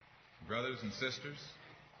brothers and sisters,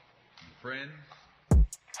 and friends, and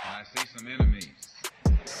I see some enemies.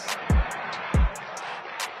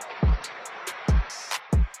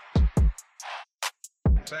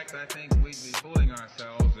 In fact, I think we'd be fooling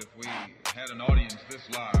ourselves if we had an audience this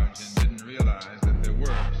large and didn't realize that there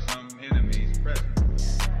were some enemies present.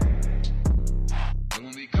 But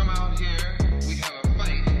when we come out here, we have a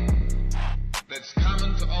fight that's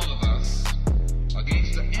common to all of us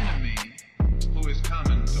against the enemy who is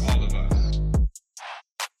common to all of us.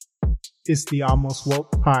 It's the Almost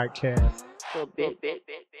Woke Podcast. Bit.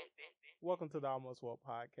 Welcome to the Almost Woke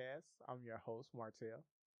Podcast. I'm your host, Martell.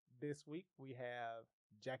 This week we have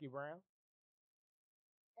Jackie Brown.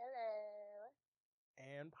 Hello.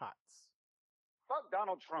 And Potts. Fuck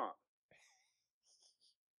Donald Trump.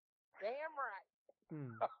 Damn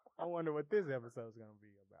right. I wonder what this episode's going to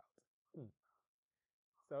be about.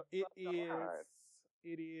 So it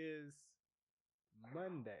is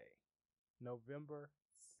Monday, November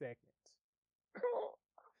 2nd. And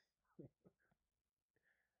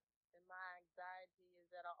my anxiety is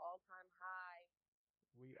at an all-time high.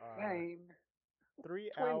 We are Same. 3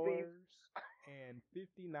 Twinsies. hours and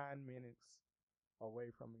 59 minutes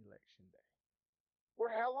away from Election Day.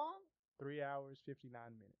 We're how long? 3 hours, 59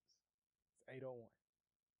 minutes. It's 8:01.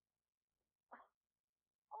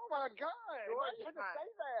 Oh my God! Why did you say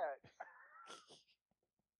that?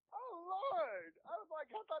 Oh Lord! I was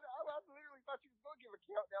like, I literally thought you was gonna give a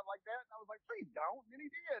countdown like that, and I was like, please don't. And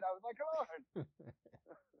he did. I was like, come on.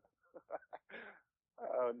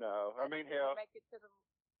 Oh no! I mean, hell. I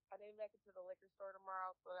didn't make it to the liquor store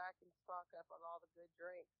tomorrow so that I can stock up on all the good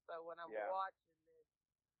drinks. So when I'm Yeah. watching this,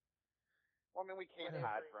 Well, I mean, we can't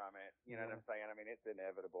Whatever. hide from it. You know what I'm saying? I mean, it's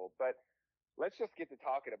inevitable. But let's just get to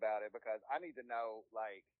talking about it because I need to know,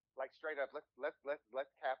 like straight up. Let's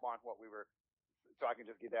cap on what we were, so I can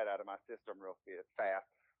just get that out of my system real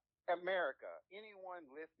fast. America, anyone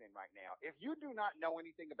listening right now, if you do not know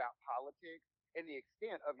anything about politics and the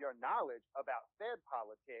extent of your knowledge about said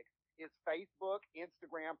politics is Facebook,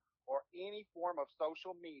 Instagram, or any form of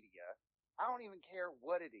social media, I don't even care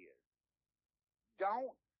what it is.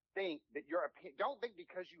 Don't think that don't think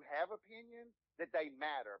because you have opinions that they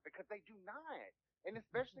matter, because they do not. And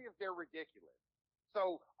especially if they're ridiculous.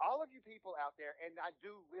 So all of you people out there, and I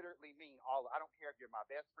do literally mean I don't care if you're my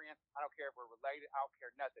best friend, I don't care if we're related, I don't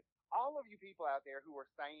care nothing. All of you people out there who are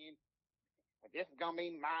saying, this is going to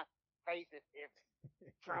be my face if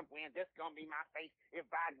Trump wins, this is going to be my face if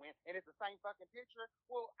Biden wins, and it's the same fucking picture.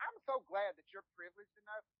 Well, I'm so glad that you're privileged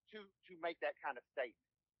enough to make that kind of statement.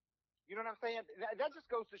 You know what I'm saying? That just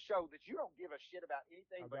goes to show that you don't give a shit about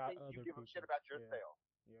anything but think you give a shit about yourself.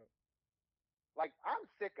 Yep. Like, I'm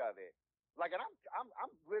sick of it. Like, and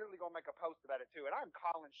I'm literally gonna make a post about it too, and I'm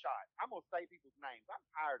calling shots. I'm gonna say people's names. I'm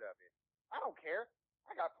tired of it. I don't care.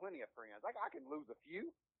 I got plenty of friends. I can lose a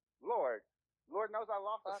few. Lord knows I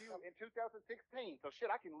lost a few in 2016. So shit,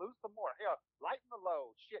 I can lose some more. Hell, lighten the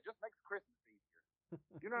load. Shit, just makes Christmas easier.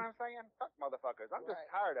 You know what I'm saying? Fuck motherfuckers. I'm just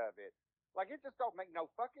tired of it. Like, it just don't make no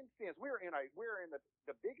fucking sense. We're in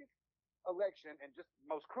the biggest election and just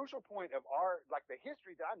most crucial point of our, like, the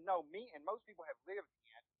history that I know me and most people have lived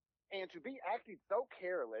in. And to be acting so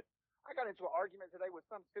careless, I got into an argument today with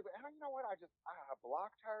some stupid, and you know what? I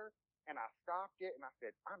blocked her and I stopped it and I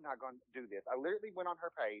said, I'm not going to do this. I literally went on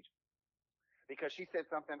her page because she said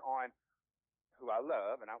something on who I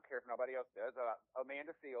love, and I don't care if nobody else does,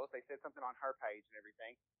 Amanda Seals. They said something on her page and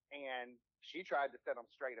everything, and she tried to set them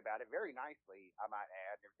straight about it very nicely, I might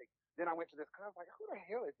add, and everything. Then I went to this club, like, who the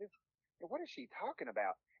hell is this? And what is she talking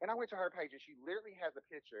about? And I went to her page, and she literally has a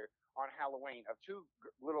picture on Halloween of two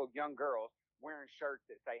little young girls wearing shirts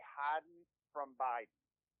that say hiding from Biden.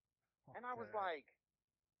 Okay. And I was like,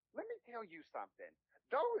 let me tell you something.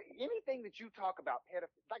 Anything that you talk about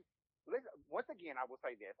like, listen, once again, I will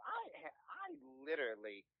say this. I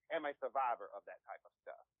literally am a survivor of that type of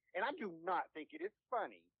stuff. And I do not think it is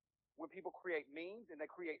funny when people create memes and they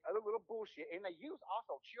create other little bullshit, and they use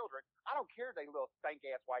also children. I don't care if they little stank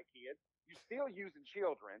ass white kids. You're still using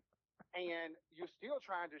children, and you're still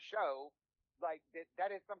trying to show like that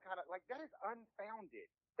is some kind of, like, that is unfounded.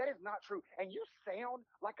 That is not true. And you sound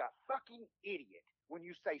like a fucking idiot when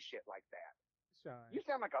you say shit like that. Sean. You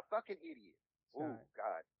sound like a fucking idiot. Sean. Oh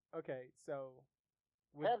God. Okay, so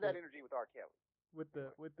have that energy with R. Kelly. With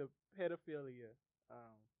the pedophilia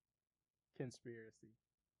conspiracy.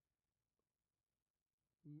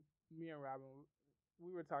 Me and Robin,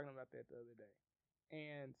 we were talking about that the other day,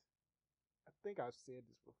 and I think I've said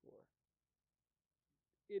this before.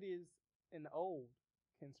 It is an old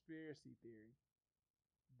conspiracy theory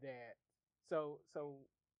that so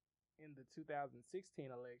in the 2016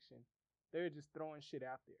 election, they're just throwing shit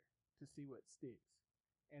out there to see what sticks.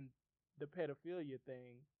 And the pedophilia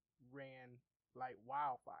thing ran like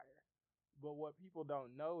wildfire. But what people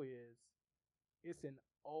don't know is it's an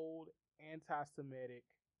old anti-Semitic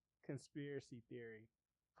conspiracy theory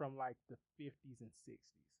from like the 50s and 60s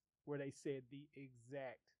where they said the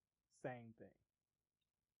exact same thing.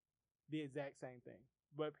 The exact same thing.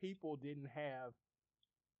 But people didn't have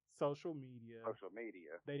social media.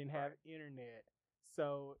 They didn't have internet.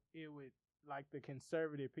 So it would, like the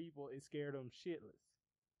conservative people, it scared them shitless.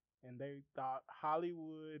 And they thought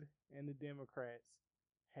Hollywood and the Democrats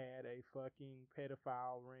had a fucking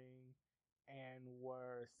pedophile ring and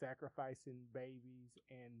were sacrificing babies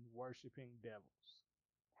and worshiping devils.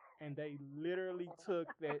 And they literally took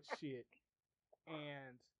that shit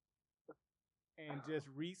and just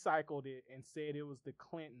recycled it and said it was the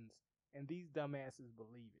Clintons. And these dumbasses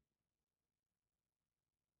believe it.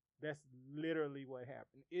 That's literally what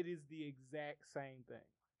happened. It is the exact same thing.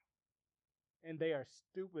 And they are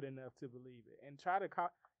stupid enough to believe it. And try to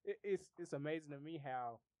call it's amazing to me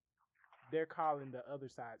how they're calling the other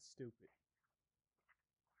side stupid.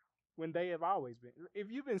 When they have always been. If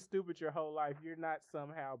you've been stupid your whole life, you're not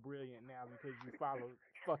somehow brilliant now because you follow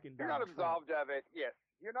fucking You're not Donald absolved Trump. of it. Yes,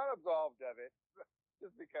 you're not absolved of it.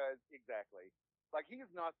 Just because, exactly. Like, he's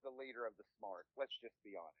not the leader of the smart. Let's just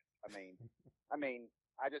be honest. I mean,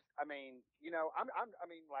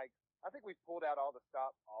 like, I think we've pulled out all the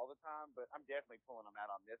stops all the time, but I'm definitely pulling them out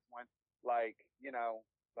on this one. Like,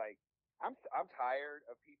 like I'm tired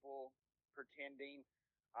of people pretending.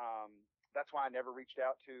 That's why I never reached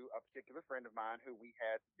out to a particular friend of mine who we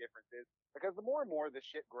had differences, because the more and more this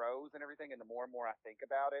shit grows and everything, and the more I think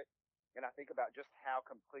about it, and I think about just how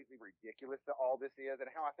completely ridiculous all this is, and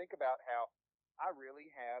how I think about how I really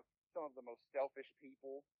have some of the most selfish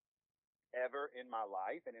people ever in my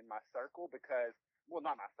life and in my circle, because, well,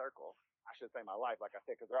 not my circle, I should say my life, like I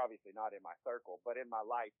said, because they're obviously not in my circle, but in my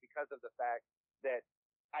life, because of the fact that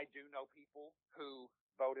I do know people who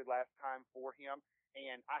voted last time for him,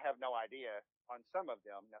 and I have no idea on some of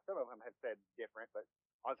them. Now, some of them have said different, but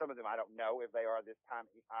on some of them, I don't know if they are this time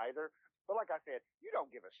either. But like I said, you don't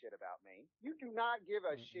give a shit about me. You do not give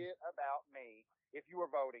a shit about me if you are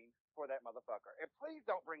voting for that motherfucker. And please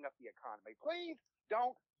don't bring up the economy. Please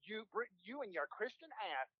don't you and your Christian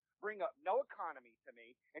ass bring up no economy to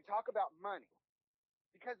me and talk about money,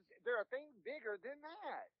 because there are things bigger than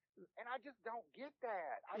that. And I just don't get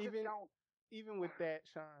that. Even with that,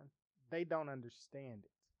 Sean, they don't understand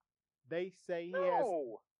it. They say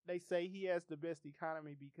he has the best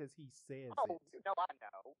economy because he says it. I know.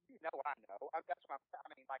 That's what I'm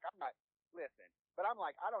not, listen, but I'm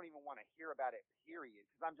like, I don't even want to hear about it, period.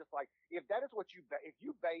 Because I'm just like, if that is what if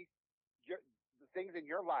you base the things in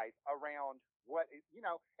your life around what is, and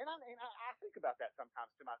I think about that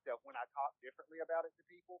sometimes to myself when I talk differently about it to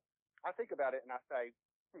people. I think about it and I say,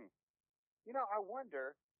 I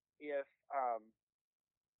wonder if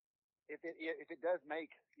it does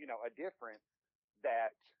make, a difference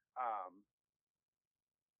that,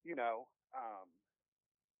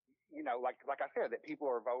 like I said, that people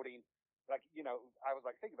are voting, like, I was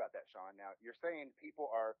like, think about that, Sean. Now, you're saying people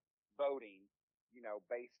are voting,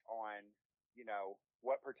 based on,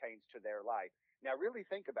 what pertains to their life. Now, really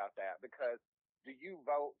think about that, because do you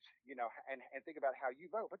vote, and think about how you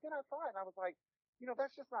vote. But then I thought, and I was like,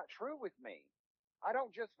 that's just not true with me. I'm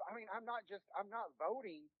not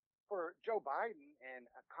voting for Joe Biden and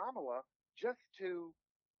Kamala just to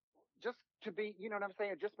be, you know what I'm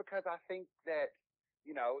saying? Just because I think that,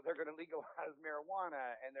 they're going to legalize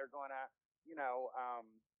marijuana, and they're going to,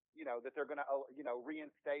 that they're going to,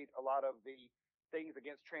 reinstate a lot of the things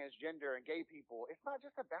against transgender and gay people. It's not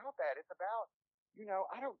just about that. It's about,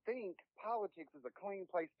 I don't think politics is a clean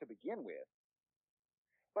place to begin with.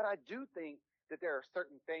 But I do think that there are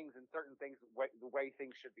certain things the way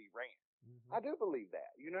things should be ran. I do believe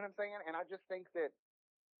that. You know what I'm saying? And I just think that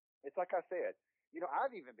it's like I said,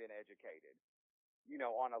 I've even been educated,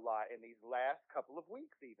 on a lot in these last couple of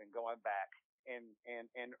weeks, even going back and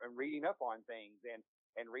reading up on things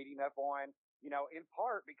and reading up on, in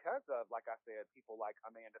part because of, like I said, people like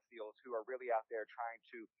Amanda Seales, who are really out there trying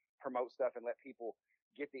to promote stuff and let people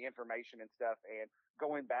get the information and stuff, and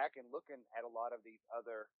going back and looking at a lot of these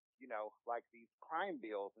other, like these crime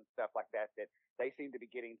bills and stuff like that they seem to be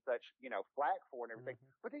getting such, flack for and everything.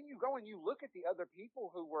 But then you go and you look at the other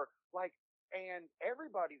people who were like, and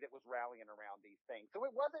everybody that was rallying around these things. So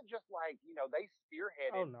it wasn't just like, they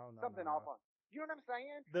spearheaded something off on, you know what I'm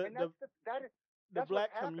saying? The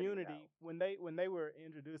black community, when they were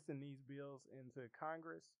introducing these bills into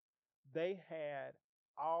Congress, they had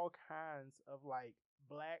all kinds of like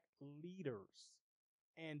black leaders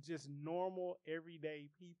and just normal everyday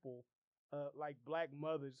people, like black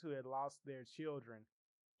mothers who had lost their children,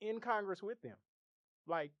 in Congress with them.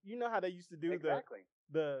 Like, you know how they used to do Exactly.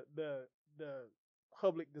 the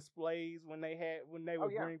public displays when they Oh,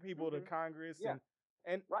 would yeah. bring people to Mhm. Congress, Yeah.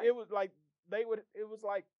 and Right. it was like it was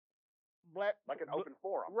like black Like an open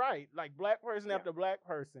forum. right, like black person Yeah. after black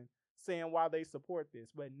person saying why they support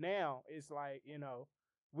this. But now it's like,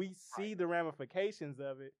 we see the ramifications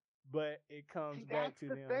of it, but it comes See, back that's to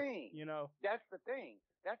the them. thing. You know, That's the thing.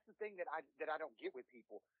 That's the thing that I don't get with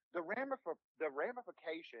people. The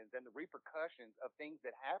ramifications and the repercussions of things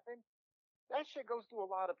that happen, that shit goes through a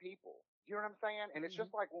lot of people. You know what I'm saying? And it's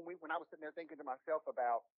just like when I was sitting there thinking to myself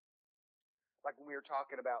about, like, when we were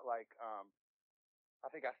talking about, like, I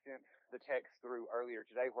think I sent the text through earlier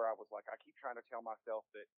today where I was like, I keep trying to tell myself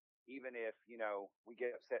that even if, we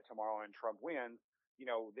get upset tomorrow and Trump wins,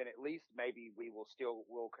 then at least maybe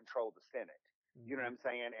we'll control the Senate. You know what I'm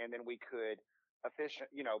saying? And then we could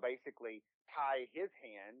basically tie his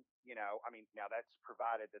hands, I mean, now that's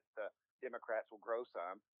provided that the Democrats will grow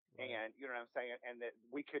some. Right. And you know what I'm saying? And that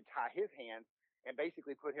we could tie his hands and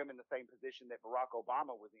basically put him in the same position that Barack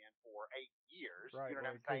Obama was in for 8 years. right, You know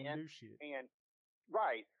where what they I'm saying? couldn't do shit. And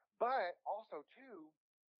right. But also too,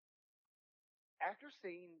 after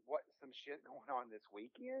seeing some shit going on this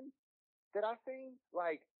weekend that I seen,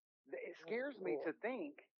 like, it scares me to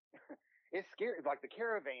think. It's scary, like the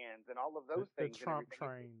caravans and all of those The things. Trump and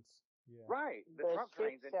everything. trains. Yeah. Right. The The Trump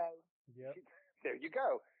shit trains. And show. Yep. there you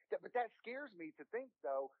go. But that scares me to think,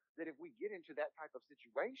 though, that if we get into that type of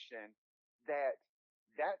situation,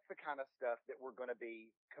 that's the kind of stuff that we're going to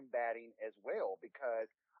be combating as well. Because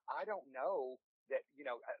I don't know that,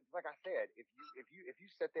 like I said, if you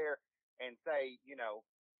sit there and say,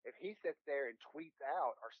 if he sits there and tweets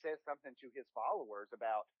out or says something to his followers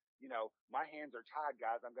about, my hands are tied,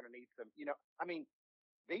 guys, I'm going to need some, I mean,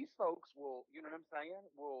 these folks will, you know what I'm saying,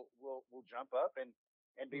 will jump up and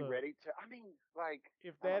be Look, ready to, I mean, like,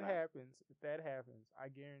 if I that don't know. happens, I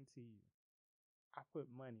guarantee you, I put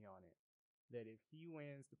money on it, that if he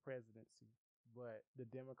wins the presidency, but the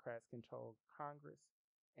Democrats control Congress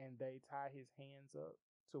and they tie his hands up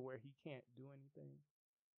to where he can't do anything,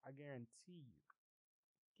 I guarantee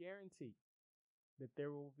that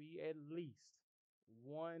there will be at least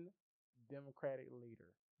one Democratic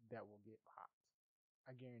leader that will get popped.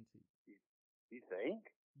 I guarantee. You think?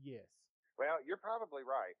 Yes. Well, you're probably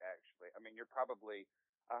right, actually. I mean, you're probably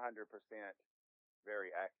 100% very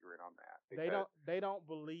accurate on that. They don't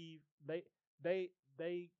believe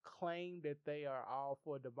they claim that they are all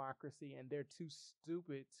for democracy, and they're too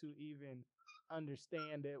stupid to even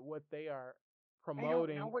understand that what they are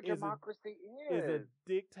promoting know what democracy is a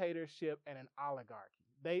dictatorship and an oligarchy.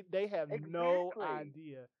 They have no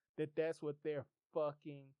idea that that's what they're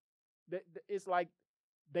fucking. It's like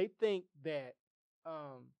they think that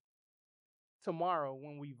tomorrow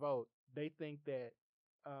when we vote, they think that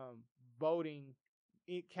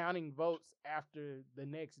counting votes after the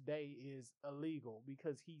next day is illegal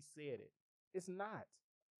because he said it. It's not.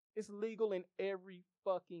 It's legal in every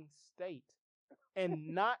fucking state.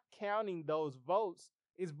 And not counting those votes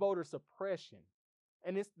is voter suppression.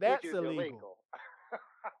 And that's Which is illegal.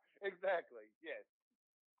 Exactly. Yes.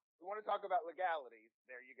 We want to talk about legalities.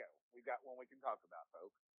 There you go. We've got one we can talk about,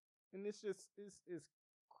 folks. And it's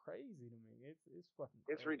crazy to me. It's fucking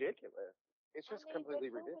crazy. It's ridiculous. It's just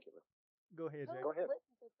completely who ridiculous. Go ahead, Jay. Go ahead.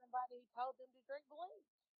 Listen to somebody who told them to drink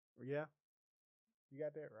bleach. Yeah. You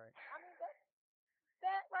got that right. I mean,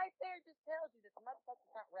 that right there just tells you that the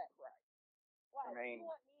motherfucker's not rap right. Like, I mean, you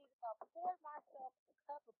want me to pour myself a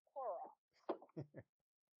cup of Clorox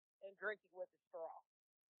and drink it with a straw.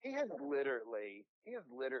 He has literally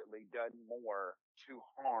done more to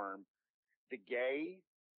harm the gay,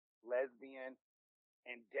 lesbian,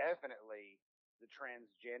 and definitely the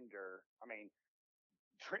transgender. I mean,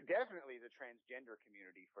 definitely the transgender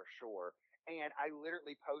community for sure. And I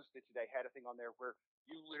literally posted today, had a thing on there where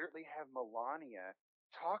you literally have Melania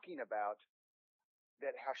talking about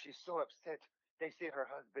that, how she's so upset. They say her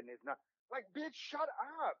husband is not, like, bitch, shut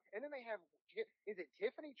up. And then they have, is it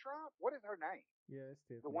Tiffany Trump? What is her name? Yeah, it's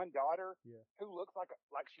Tiffany. The one daughter, yeah, who looks like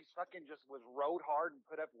she's fucking just was rode hard and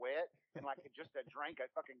put up wet and like just drank a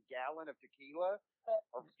fucking gallon of tequila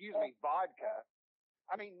or excuse me, vodka.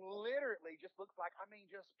 I mean, literally just looks like, I mean,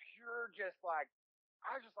 just pure, just like,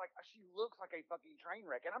 I was just like, she looks like a fucking train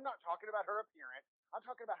wreck. And I'm not talking about her appearance. I'm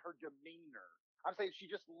talking about her demeanor. I'm saying she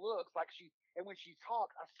just looks like and when she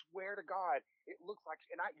talks, I swear to God, it looks like,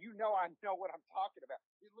 and I know what I'm talking about.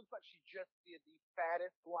 It looks like she just did the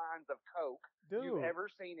fattest lines of coke you've ever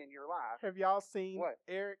seen in your life. Have y'all seen what?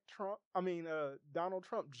 Donald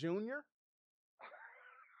Trump Jr.?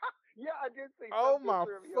 Yeah, I did see Oh some my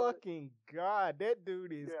picture of him. fucking god, that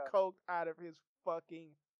dude is Yeah. coked out of his fucking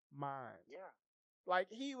mind. Yeah. Like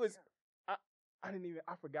he was, Yeah.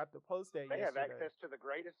 I forgot to post that They have yesterday. access to the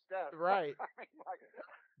greatest stuff. Right. I mean, like,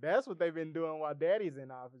 That's what they've been doing while Daddy's in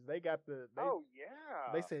office. They got oh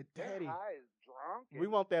yeah. they said, They're Daddy, high as drunk. we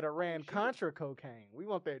and- want that I Iran mean, she was- Contra cocaine. We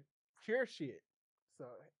want that pure shit. So,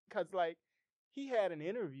 cause like he had an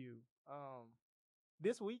interview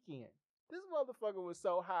this weekend. This motherfucker was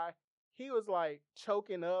so high, he was like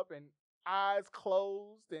choking up and eyes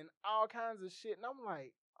closed and all kinds of shit. And I'm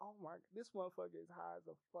like, oh my, this motherfucker is high as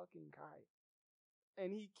a fucking kite.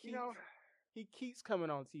 And he keeps coming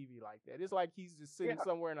on TV like that. It's like he's just sitting Yeah.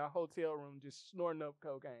 somewhere in a hotel room just snorting up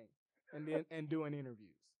cocaine and then and doing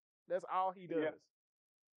interviews. That's all he does.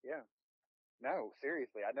 Yeah. No,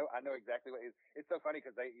 seriously, I know exactly what it is. It's so funny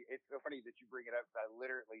because it's so funny that you bring it up. I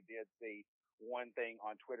literally did see one thing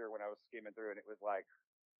on Twitter when I was skimming through, and it was like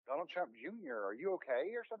Donald Trump Jr. Are you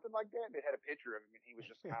okay or something like that? And it had a picture of him, and he was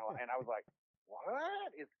just kind of, and I was like,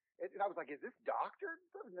 what is? And I was like, is this doctored?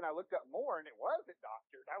 And then I looked up more, and it wasn't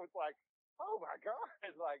doctored. I was like, oh my god,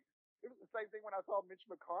 like. It was the same thing when I saw Mitch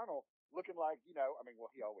McConnell looking like, he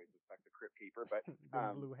always looks like the crypt keeper, but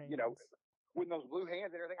Them blue hands. with those blue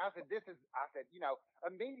hands and everything. I said,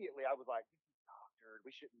 immediately I was like, this is doctored. We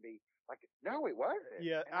shouldn't be like, no, it wasn't.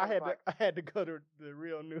 Yeah, And I was had to go to the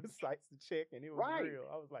real news sites to check, and it was Right. real.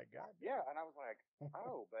 I was like, God. Yeah, and I was like,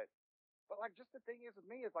 oh, but like, just the thing is with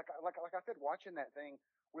me is like I said, watching that thing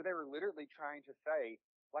where they were literally trying to say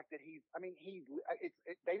like that they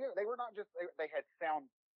were not just they had sound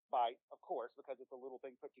bites, of course, because it's a little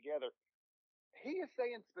thing put together. He is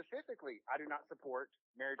saying specifically, I do not support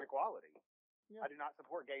marriage equality. Yeah. I do not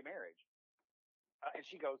support gay marriage. And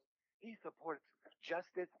she goes, he supports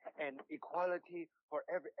justice and equality for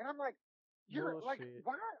every. And I'm like, you're like, Bullshit.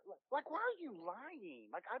 why? Like, why are you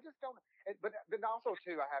lying? Like, I just don't. But then also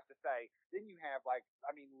too, I have to say, then you have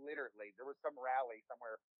literally, there was some rally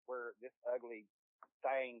somewhere where this ugly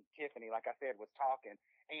thing, Tiffany, like I said, was talking,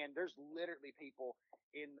 and there's literally people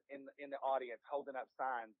in the audience holding up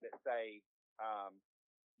signs that say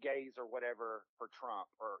gays or whatever for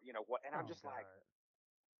Trump or what, and I'm just like,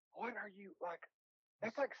 what are you like?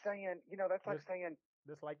 That's like saying, that's like saying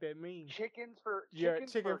Just like that meme. chicken for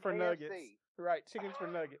for nuggets. KFC. Right, chickens for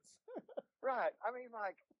nuggets. Right. I mean,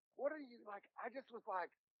 like, what are you like? I just was like,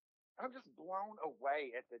 I'm just blown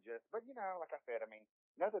away at the just. But like I said,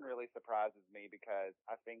 nothing really surprises me because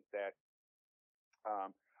I think that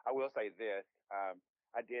I will say this.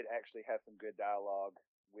 I did actually have some good dialogue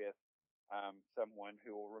with someone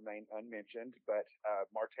who will remain unmentioned, but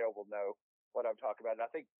Martell will know what I'm talking about. And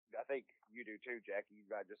I think you do too, Jackie. You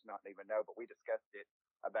might just not even know, but we discussed it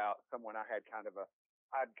about someone I'd kind of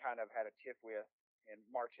had a tiff with, and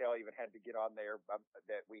Martell even had to get on there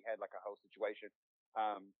that we had like a whole situation.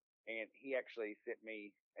 And he actually sent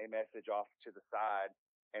me a message off to the side,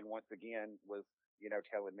 and once again was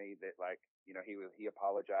telling me that he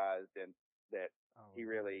apologized and that he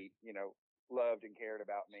really loved and cared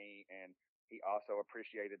about me, and he also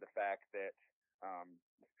appreciated the fact that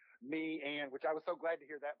me and which I was so glad to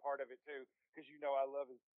hear that part of it too, because I love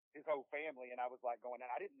his whole family, and I was like going,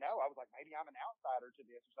 and I didn't know, I was like, maybe I'm an outsider to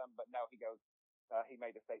this or something, but no, he goes, he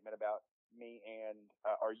made a statement about me and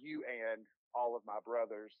or you and all of my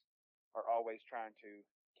brothers are always trying to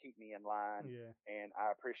keep me in line, and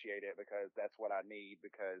I appreciate it because that's what I need,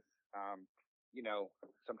 because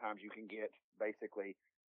sometimes you can get basically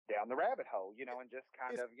down the rabbit hole, and just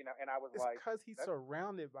kind of, and I was like, because he's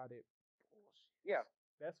surrounded by that bullshit. Yeah.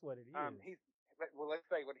 That's what it is. Let's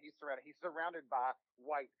say when he's surrounded by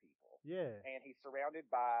white people. Yeah. And he's surrounded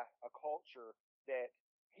by a culture that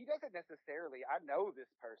he doesn't necessarily, I know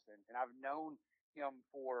this person, and I've known him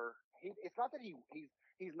it's not that he's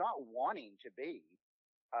not wanting to be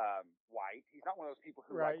white. He's not one of those people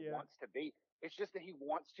who wants to be. It's just that he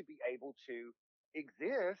wants to be able to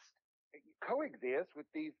coexist with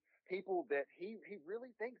these people that he really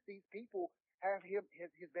thinks these people have his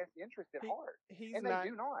best interest at heart, and they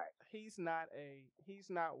do not. He's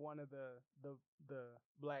not one of the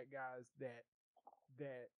black guys that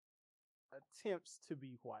attempts to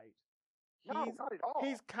be white. No, not at all.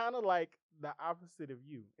 He's kind of like the opposite of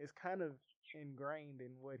you. It's kind of ingrained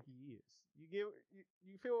in what he is. You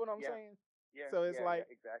feel what I'm saying? Yeah. So it's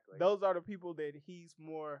exactly. Those are the people that he's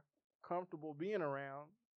more comfortable being around,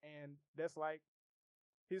 and that's like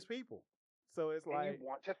his people. So it's and you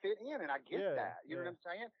want to fit in, and I get that. You know what I'm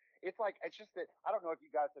saying? It's just that I don't know if you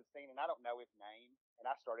guys have seen, and I don't know his name, and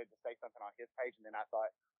I started to say something on his page, and then I thought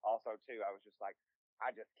also too, I was just like, I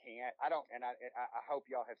just can't. I don't, and I hope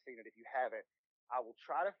y'all have seen it. If you haven't, I will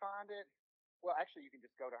try to find it, Well, actually, you can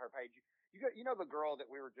just go to her page. You know the girl that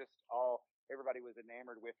we were just everybody was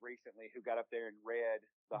enamored with recently, who got up there and read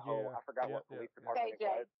the whole. Yeah. I forgot Yep. what police Yep. department it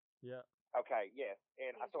KJ. was. Yep. Okay, yes,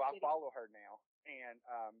 and She's so I shitty. follow her now, and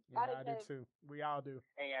Yeah, I I didn't do too. We all do.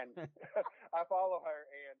 and I follow her,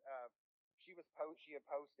 and she had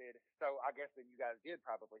posted. So I guess that you guys did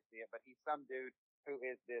probably see it, but he's some dude who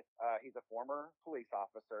is this. He's a former police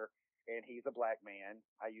officer, and he's a black man.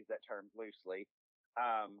 I use that term loosely.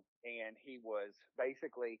 And he was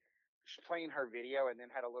basically playing her video, and then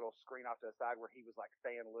had a little screen off to the side where he was like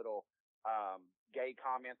saying little gay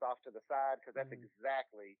comments off to the side, because that's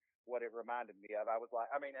exactly what it reminded me of. I was like,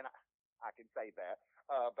 I mean, and I can say that,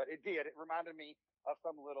 but it did. It reminded me of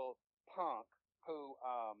some little punk who,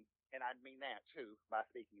 and I mean that too by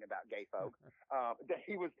speaking about gay folk. That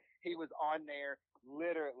he was on there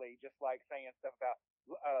literally just like saying stuff about,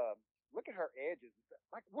 look at her edges.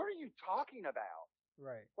 Like, what are you talking about?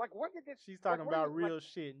 Right. Like, what did this? She's like, talking what are about you, real like,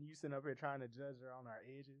 shit, and you sitting up here trying to judge her on her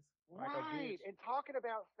edges. Like a right, bitch. and talking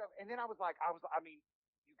about stuff. And then I mean,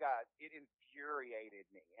 you guys, it infuriated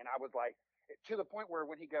me. And I was like, to the point where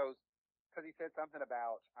when he goes, because he said something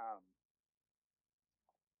about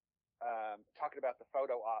talking about the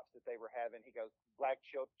photo ops that they were having. He goes, black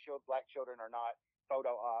children are not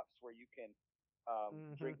photo ops where you can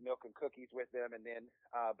drink milk and cookies with them, and then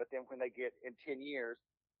but then when they get in 10 years,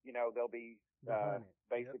 they'll be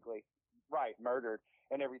basically right murdered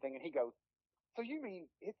and everything. And he goes, so you mean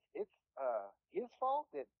it's his fault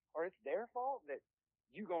or it's their fault that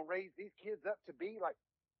you gonna raise these kids up to be like?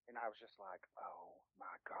 And I was just like, oh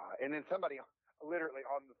my god. And then somebody literally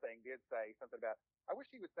on the thing did say something about, I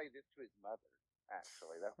wish he would say this to his mother.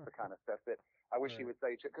 Actually, that's the kind of stuff that I wish he would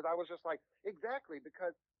say to, because I was just like, exactly,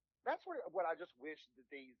 because that's what I just wish that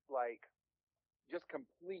these like just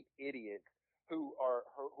complete idiots who are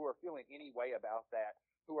feeling any way about that,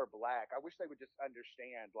 who are black, I wish they would just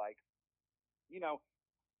understand, like,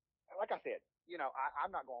 like I said,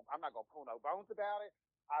 I'm not gonna pull no bones about it.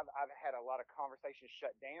 I've had a lot of conversations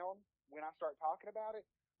shut down when I start talking about it.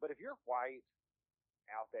 But if you're white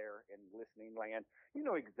out there in listening land, you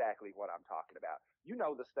know exactly what I'm talking about. You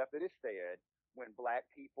know the stuff that is said when black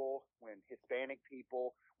people, when Hispanic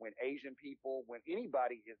people, when Asian people, when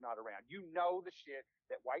anybody is not around. You know the shit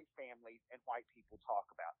that white families and white people talk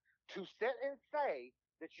about. To sit and say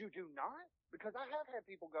that you do not, because I have had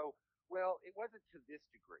people go, well, it wasn't to this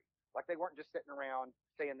degree. Like, they weren't just sitting around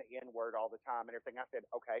saying the N word all the time and everything. I said,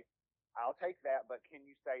 okay, I'll take that, but can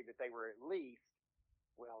you say that they were at least,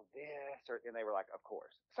 well, this, and they were like, of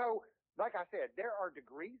course. So, like I said, there are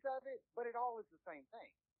degrees of it, but it all is the same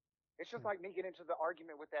thing. It's just like me getting into the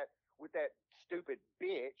argument with that stupid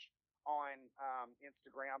bitch on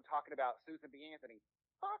Instagram talking about Susan B. Anthony.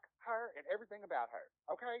 Fuck her and everything about her.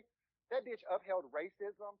 Okay, that bitch upheld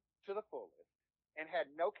racism to the fullest and had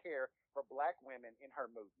no care for black women in her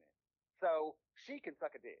movement. So she can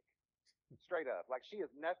suck a dick, straight up. Like, she is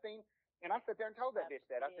nothing. And I sat there and told that bitch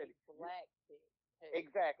that. I said, black bitch.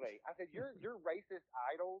 exactly. I said, your racist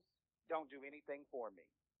idols don't do anything for me.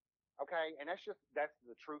 Okay, and that's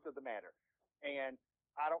the truth of the matter. And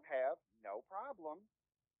I don't have no problem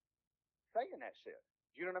saying that shit.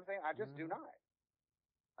 You know what I'm saying? I just do not.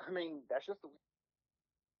 I mean, that's just the way.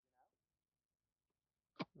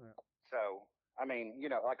 Yeah. So, I mean,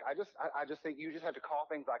 like, I just think you just have to call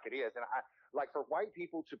things like it is. And I, like, for white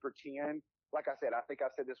people to pretend, like I said, I think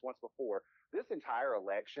I've said this once before, this entire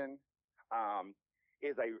election,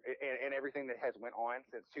 and everything that has went on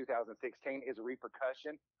since 2016 is a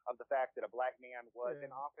repercussion of the fact that a black man was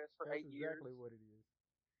in office for 8 years. That's exactly what it is.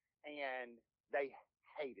 And they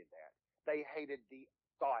hated that. They hated the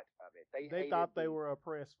thought of it. They thought they were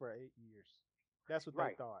oppressed for 8 years. That's what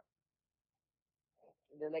they thought.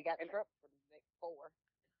 And then they got Trump for the next 4.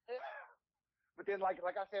 But then, like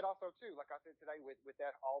I said also too, like I said today with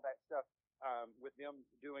that all that stuff, with them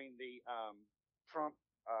doing the Trump,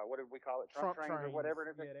 what did we call it, Trump trains or whatever.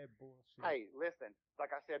 Yeah, that bullshit. Hey, listen,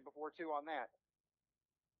 like I said before too on that.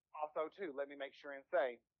 Also too, let me make sure and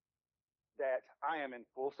say that I am in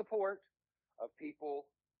full support of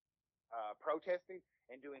people protesting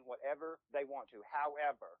and doing whatever they want to.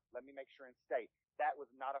 However, let me make sure and state that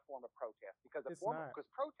was not a form of protest, because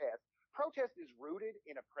protest is rooted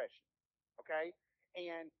in oppression. Okay,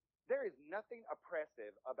 and there is nothing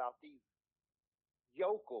oppressive about these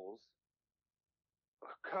yokels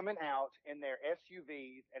coming out in their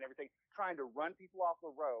SUVs and everything, trying to run people off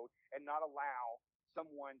the road and not allow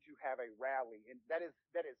someone to have a rally, and that is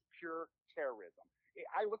pure terrorism.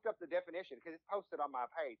 I looked up the definition because it's posted on my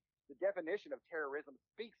page. The definition of terrorism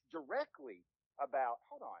speaks directly about,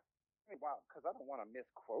 because I don't want to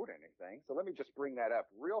misquote anything. So let me just bring that up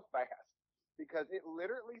real fast. because it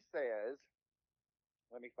literally says,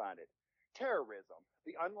 let me find it. Terrorism,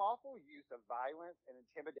 the unlawful use of violence and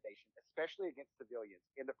intimidation, especially against civilians,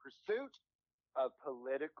 in the pursuit of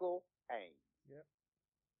political aim. Yep.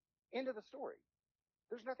 End of the story.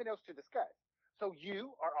 There's nothing else to discuss. So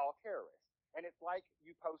you are all terrorists. And it's like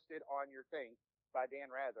you posted on your thing by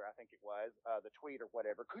Dan Rather, I think it was, the tweet or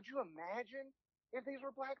whatever. Could you imagine if these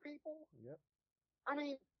were black people? Yep. I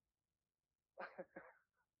mean,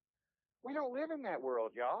 we don't live in that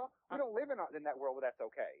world, y'all. We don't live in that world where that's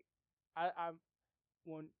okay. I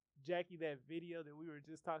when Jackie, that video that we were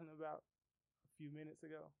just talking about a few minutes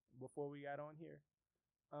ago before we got on here.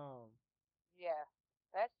 Yeah,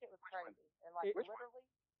 that shit was crazy. And like Which one? literally,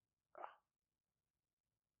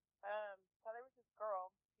 so there was this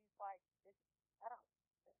girl. She's like,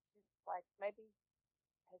 she's like maybe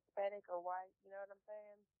Hispanic or white. You know what I'm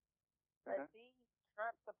saying? But these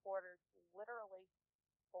Trump supporters literally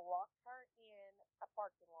blocked her in a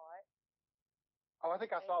parking lot. Oh, I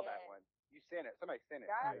think I saw that And one. You sent it. Somebody sent it.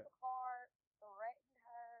 got out Yeah. the car, threatened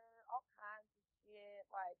her, all kinds of shit.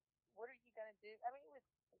 Like, what are you gonna do? I mean, it was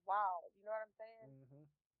wild. You know what I'm saying? Mm-hmm.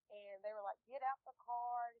 And they were like, "Get out the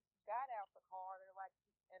car." She got out the car. They're like,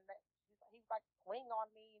 and that he was like, "Swing on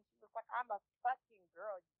me," and she was like, "I'm a fucking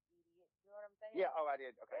girl, you idiot." You know what I'm saying? Yeah. Oh, I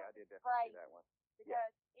did. Okay, I did definitely Crazy. see that one.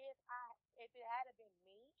 Because if it had been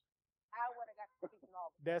me, I would have got to speaking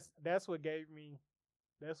all the That's what gave me.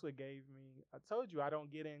 That's what gave me. I told you I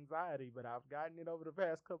don't get anxiety, but I've gotten it over the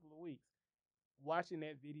past couple of weeks. Watching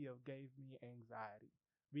that video gave me anxiety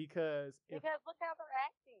because because look how they're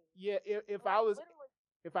acting. if Like, I was literally,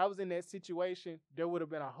 if I was in that situation, there would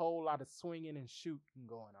have been a whole lot of swinging and shooting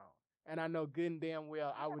going on, and I know good and damn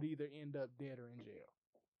well I would either end up dead or in jail.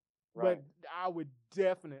 Right. But I would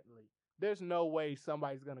definitely. There's no way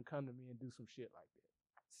somebody's gonna come to me and do some shit like that.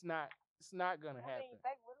 It's not gonna I happen. mean,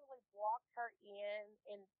 they literally blocked her in,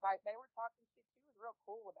 and like they were talking shit. She was real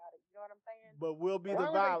cool about it. You know what I'm saying? But we'll be Why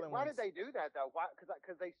the would violent why ones. did they do that though? Why? Because I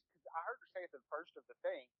heard her say at the first of the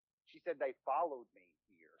thing, she said they followed me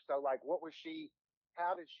here. So like, what was she?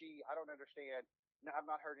 How did she? I don't understand. No, I've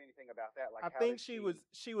not heard anything about that. Like, I how think did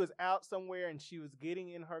she was out somewhere and she was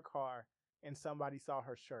getting in her car and somebody saw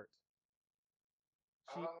her shirt.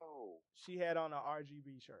 She had on an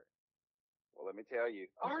RGB shirt. Well, let me tell you,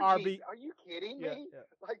 RB. Are you kidding Yeah, me? yeah.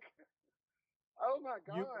 Like, oh my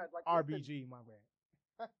god! Like RBG, my bad.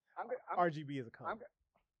 I'm RGB is a color.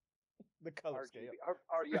 The color RGB. scale.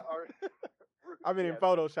 Yeah. I've been in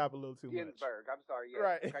Photoshop a little too much. Ginsburg. I'm sorry. Yes.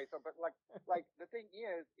 Right. Okay. So, but like the thing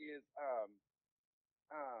is,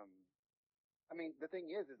 I mean, the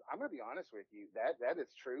thing is I'm going to be honest with you. That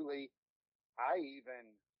is truly. I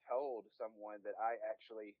even told someone that I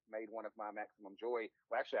actually made one of my maximum joy.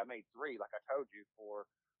 Well, actually, I made 3, like I told you, for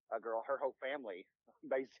a girl, her whole family,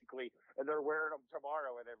 basically, and they're wearing them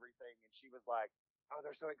tomorrow and everything. And she was like, "Oh,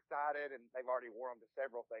 they're so excited," and they've already worn them to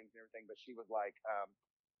several things and everything. But she was like,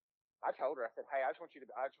 I told her, I said, "Hey, I just want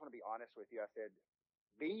to be honest with you." I said,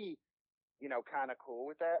 "Be, kind of cool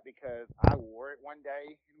with that because I wore it one day,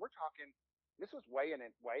 and we're talking. This was way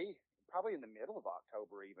probably in the middle of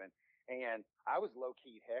October even." And I was low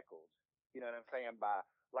key heckled, you know what I'm saying, by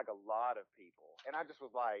like a lot of people. And I just was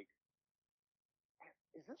like,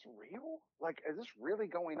 is this real? Like, is this really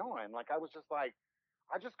going on? Like, I was just like,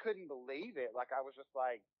 I just couldn't believe it. Like, I was just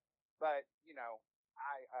like, but, I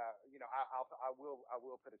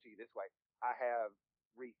will put it to you this way. I have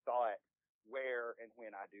rethought where and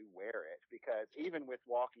when I do wear it because even with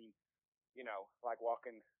walking, like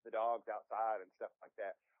walking the dogs outside and stuff like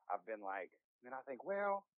that, I've been like, and I think,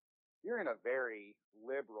 well, you're in a very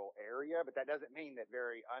liberal area, but that doesn't mean that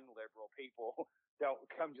very unliberal people don't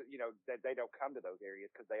come to, that they don't come to those areas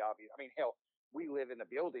because they obviously, I mean, hell, we live in a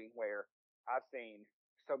building where I've seen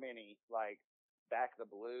so many like Back the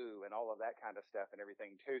Blue and all of that kind of stuff and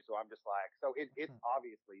everything too. So I'm just like, so it's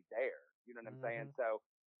obviously there. You know what I'm saying? So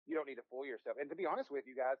you don't need to fool yourself. And to be honest with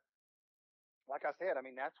you guys, like I said, I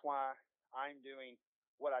mean, that's why I'm doing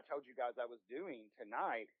what I told you guys I was doing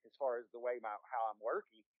tonight as far as the way how I'm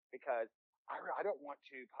working. Because I don't want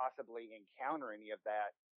to possibly encounter any of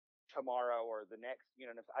that tomorrow or the next,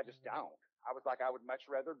 I just don't. I was like, I would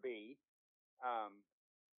much rather be,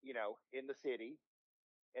 in the city.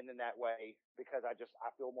 And then that way, because I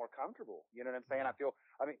feel more comfortable. You know what I'm saying? I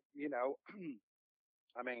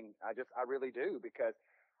really do because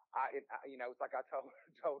it's like I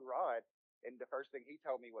told Rod, and the first thing he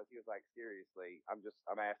told me was, he was like, seriously, I'm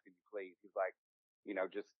asking you, please. He's like,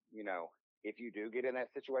 if you do get in that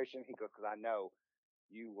situation, he goes, because I know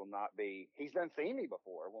you will not be. He's done seen me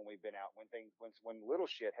before when we've been out, when little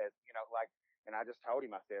shit has, and I just told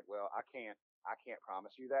him, I said, well, I can't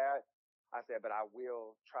promise you that. I said, but I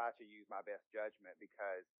will try to use my best judgment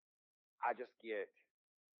because I just get,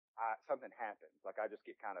 something happens. Like I just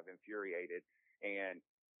get kind of infuriated and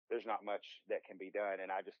there's not much that can be done.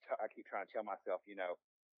 And I keep trying to tell myself,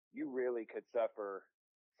 you really could suffer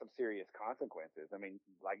some serious consequences. I mean,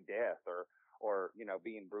 like death or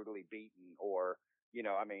being brutally beaten or, you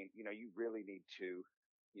really need to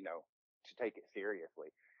take it seriously.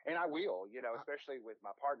 And I will, especially with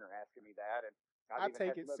my partner asking me that. And I I've even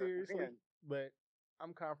take had it some other seriously, friends. but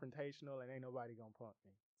I'm confrontational and ain't nobody gonna punk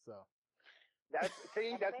me. So That's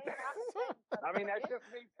see, that's. And I'm saying I mean, that's this just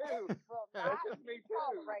me too. will That's not just me be too.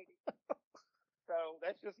 tolerated. So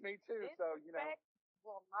that's just me too. So Disrespect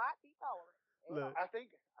will not be tolerated. look, I think.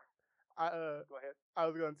 Go ahead. I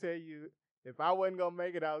was gonna tell you if I wasn't gonna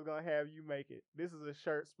make it, I was gonna have you make it. This is a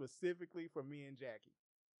shirt specifically for me and Jackie,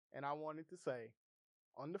 and I wanted to say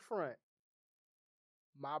on the front,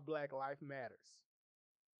 "My Black Life Matters."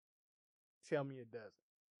 Tell me it doesn't.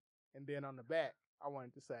 And then on the back, I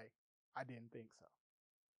wanted to say, "I didn't think so."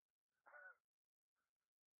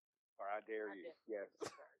 Or I dare I you. definitely Yes. need that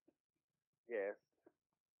shirt. Yes.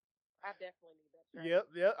 I definitely need that shirt.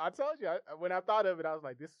 Yep. I told you. When I thought of it, I was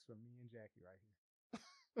like, "This is for me and Jackie right here."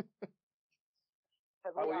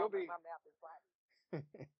 Because Oh, we well, all you'll be. know my mouth is black.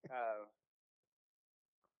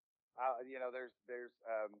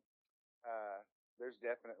 There's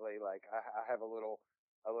definitely like I have a little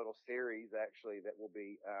series actually that will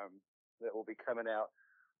be coming out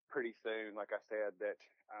pretty soon. Like I said, that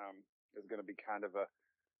is going to be kind of a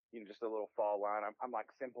just a little fall line. I'm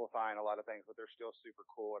like simplifying a lot of things, but they're still super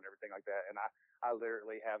cool and everything like that. And I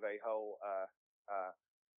literally have a whole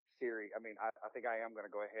series. I mean, I think I am going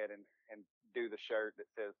to go ahead and do the shirt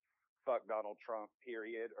that says "Fuck Donald Trump"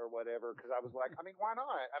 period or whatever. Because I was like, I mean, why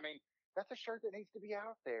not? I mean, that's a shirt that needs to be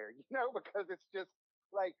out there, because it's just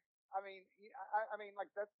like, I mean, I mean,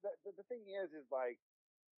 like the thing is like.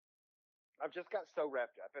 I've just got so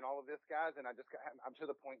wrapped up in all of this, guys, and I'm to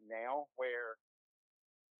the point now where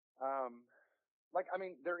like, I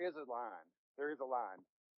mean, there is a line. There is a line.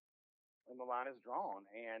 And the line is drawn.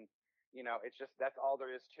 And, it's just, that's all there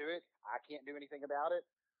is to it. I can't do anything about it.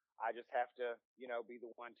 I just have to, be the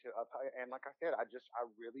one to, and like I said, I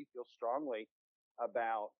really feel strongly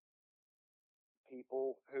about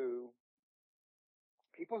people who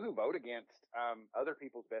vote against, other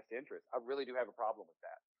people's best interests. I really do have a problem with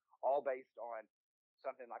that. All based on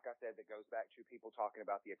something, like I said, that goes back to people talking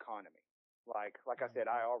about the economy. Like I said,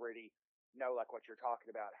 I already know like what you're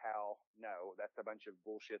talking about, how no, that's a bunch of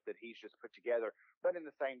bullshit that he's just put together. But in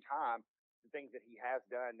the same time, the things that he has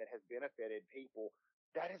done that has benefited people,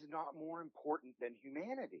 that is not more important than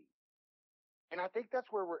humanity. And I think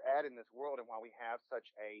that's where we're at in this world and why we have such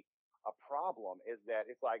a problem is that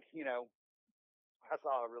it's like, I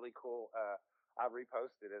saw a really cool I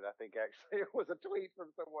reposted it. I think actually it was a tweet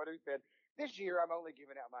from someone who said, "This year I'm only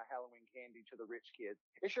giving out my Halloween candy to the rich kids.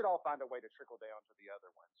 It should all find a way to trickle down to the other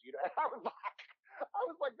ones." I was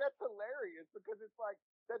like, that's hilarious because it's like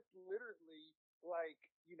that's literally like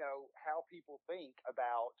how people think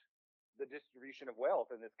about the distribution of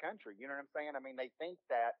wealth in this country. You know what I'm saying? I mean, they think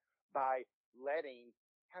that by letting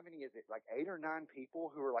how many is it like 8 or 9 people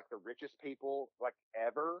who are like the richest people like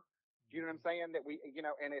ever. Do you know what I'm saying? That we,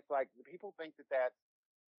 and it's like people think that that's,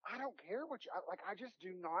 I don't care what you, like, I just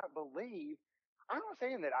do not believe. I'm not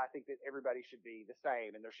saying that I think that everybody should be the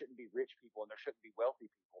same and there shouldn't be rich people and there shouldn't be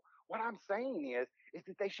wealthy people. What I'm saying is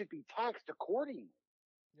that they should be taxed accordingly.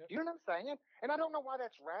 Yep. You know what I'm saying? And I don't know why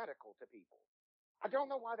that's radical to people. I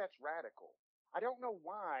don't know why that's radical. I don't know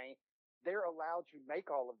why they're allowed to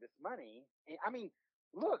make all of this money. I mean,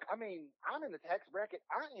 look, I'm in the tax bracket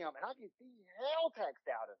I am, and I get the hell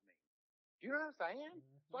taxed out of me. Do you know what I'm saying?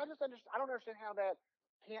 Mm-hmm. So I don't understand how that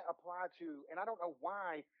can't apply to, and I don't know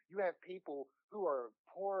why you have people who are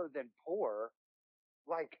poorer than poor,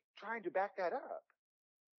 like trying to back that up.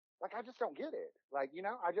 Like, I just don't get it. Like,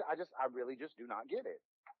 I really just do not get it.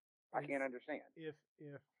 I can't understand.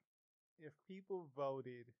 If people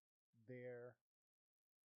voted their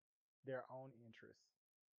own interests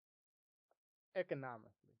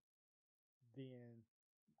economically, then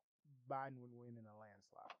Biden would win in a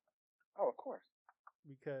landslide. Oh, of course.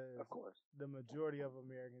 Because of course, the majority of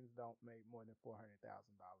Americans don't make more than $400,000 a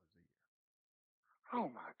year. Oh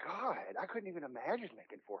my God! I couldn't even imagine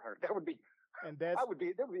making 400. That would be, and that would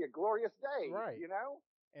be a glorious day, right?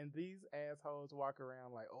 And these assholes walk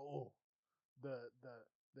around like, oh, the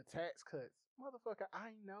tax cuts, motherfucker.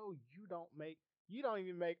 I know you don't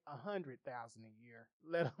even make $100,000 a year,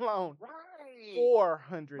 let alone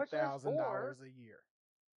 $400,000 a year.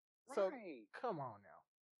 So come on now.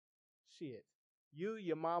 Shit. You,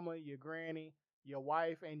 your mama, your granny, your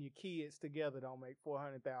wife and your kids together don't make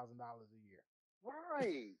 $400,000 a year.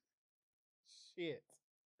 Right. Shit.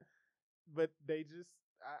 But they just,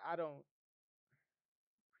 I don't.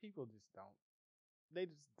 People just don't. They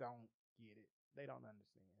just don't get it. They don't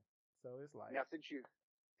understand. So it's like, Now, since you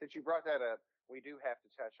brought that up, we do have to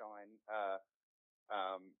touch on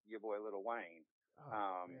your boy Lil Wayne,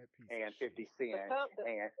 that piece of and 50 shit. Cent, The-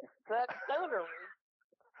 and The coonery.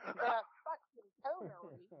 The fucking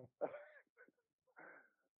coonery.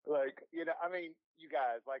 like, I mean, you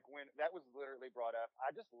guys, like when that was literally brought up, I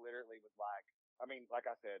just literally was like, I mean, like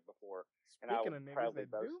I said before, and I Speaking will of niggas proudly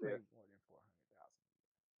that do boast it. make more than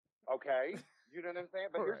 400,000. Okay, you know what I'm saying?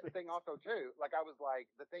 But here's the Right. thing also too. Like I was like,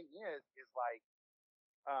 the thing is like,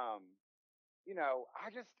 I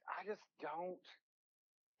just don't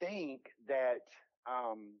think that,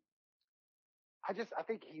 I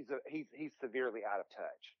think he's severely out of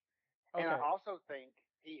touch. And I Okay. also think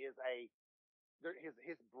he is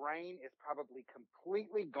his brain is probably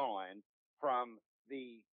completely gone from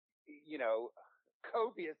the,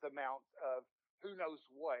 copious amounts of who knows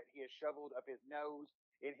what he has shoveled up his nose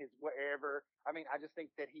in his wherever. I mean, I just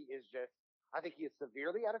think that I think he is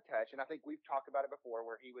severely out of touch. And I think we've talked about it before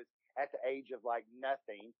where he was at the age of like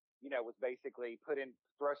nothing, was basically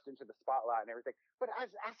thrust into the spotlight and everything. But I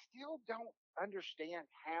still don't understand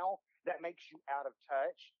how that makes you out of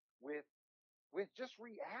touch with just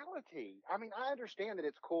reality. I mean, I understand that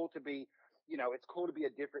it's cool to be, it's cool to be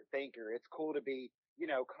a different thinker. It's cool to be,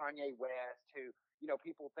 Kanye West, who,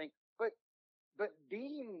 people think, but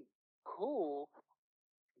being cool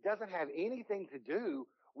doesn't have anything to do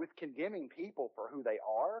with condemning people for who they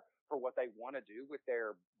are, for what they want to do with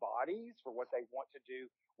their bodies, for what they want to do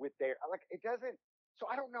with their, like, it doesn't. So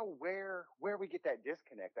I don't know where we get that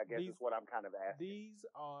disconnect, I guess, is what I'm kind of asking.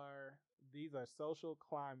 These are social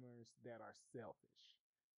climbers that are selfish.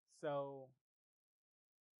 So,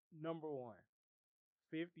 number one,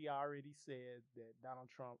 50 already said that Donald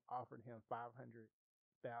Trump offered him $500,000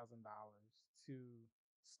 to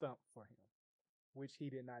stump for him, which he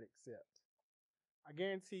did not accept. I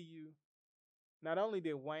guarantee you, not only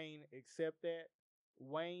did Wayne accept that,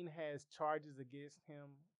 Wayne has charges against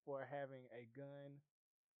him for having a gun,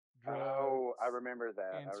 drugs, Oh, I remember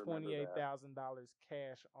that. and $28,000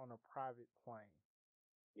 cash on a private plane.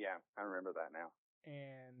 Yeah, I remember that now.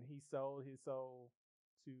 And he sold his soul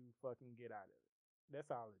to fucking get out of it. That's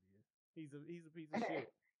all it is. He's a piece of shit.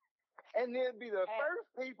 And then be the first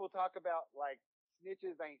people talk about like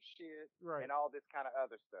snitches ain't shit, Right. and all this kind of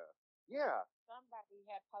other stuff. Yeah. Somebody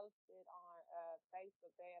had posted on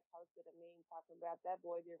Facebook, they had posted a meme talking about that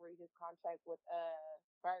boy didn't read his contract with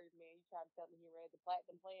Birdman. You trying to tell me he read the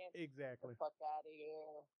Platinum Plan? Exactly. Get the fuck out of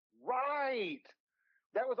here. Right.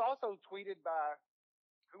 That was also tweeted by,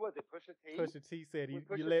 who was it? Pusha T. Pusha T said you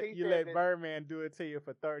Pusha let T you said let that- Birdman do it to you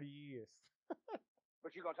for 30 years.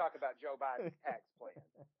 But you're gonna talk about Joe Biden's tax plan.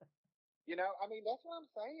 I mean, that's what I'm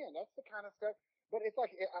saying. That's the kind of stuff. But it's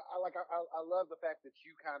like, I love the fact that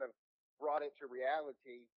you kind of brought it to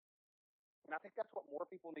reality, and I think that's what more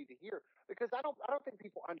people need to hear, because I don't think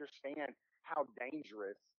people understand how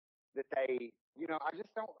dangerous that they. I just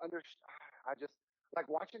don't understand. I just like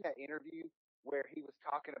watching that interview where he was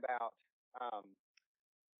talking about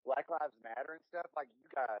Black Lives Matter and stuff. Like, you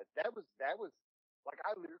guys, that was. Like,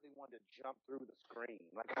 I literally wanted to jump through the screen.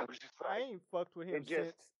 Like, I was just like, I ain't fucked with him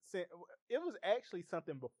since it was actually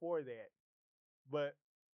something before that. But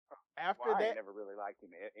after I that, never really liked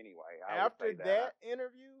him anyway. after that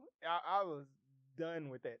interview, I was done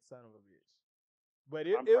with that son of a bitch. But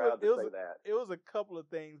it I'm proud to say that. It was a couple of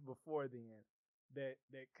things before then that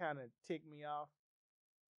kind of ticked me off.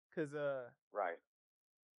 Cause right.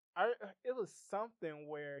 It was something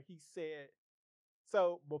where he said.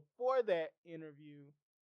 So before that interview,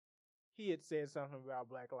 he had said something about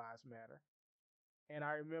Black Lives Matter. And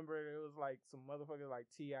I remember it was like some motherfuckers like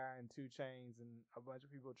T.I. and 2 Chainz and a bunch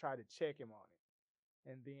of people tried to check him on it.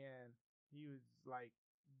 And then he was like,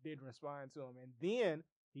 didn't respond to him. And then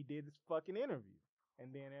he did this fucking interview.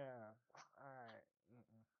 And then, all right,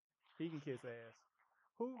 he can kiss ass.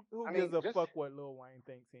 Who gives a fuck what Lil Wayne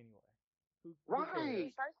thinks anyway? Who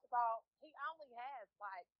Right. First of all, he only has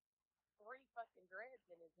like 3 fucking dreads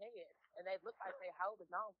in his head, and they look like they holding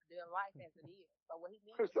on for dear life as it is. So what he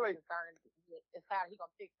needs to be concerned is how he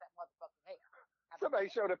gonna fix that motherfucking hair.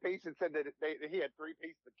 Somebody showed a piece and said that he had 3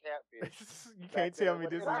 pieces of catfish. You can't tell me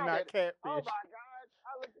this is not catfish. Oh my God!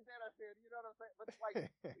 I looked at that. I said, you know what I'm saying? But like,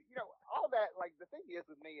 all that. Like, the thing is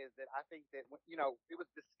with me is that I think that it was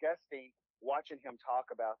disgusting watching him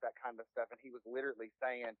talk about that kind of stuff, and he was literally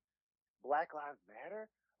saying, "Black Lives Matter."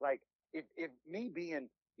 Like, if me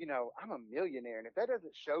being I'm a millionaire. And if that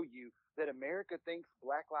doesn't show you that America thinks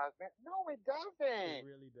Black Lives Matter, no, it It doesn't.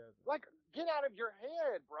 really doesn't. Like, get out of your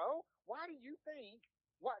head, bro. Why do you think?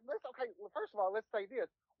 Okay. Well, first of all, let's say this.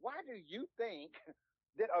 Why do you think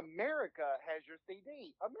that America has your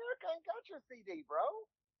CD? America ain't got your CD, bro.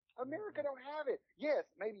 America Mm-mm. don't have it. Yes,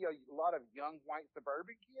 maybe a lot of young white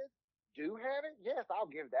suburban kids do have it. Yes, I'll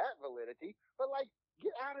give that validity. But like,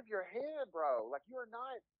 get out of your head, bro. Like, you're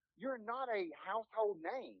not a household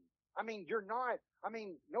name. I mean, you're not. I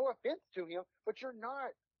mean, no offense to him, but you're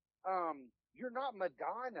not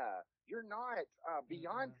Madonna. You're not Mm-mm.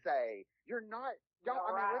 Beyonce. You're not. Don't.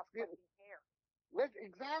 I mean, Mariah let's get. fucking care. Let's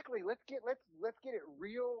exactly. Let's get it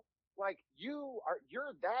real. Like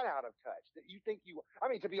you're that out of touch that you think you. I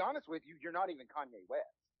mean, to be honest with you, you're not even Kanye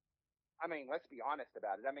West. I mean, let's be honest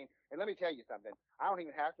about it. I mean, and let me tell you something. I don't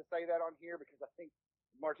even have to say that on here because I think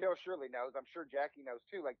Martell surely knows. I'm sure Jackie knows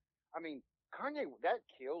too. Like, I mean, Kanye, that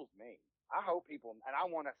kills me. I hope people, and I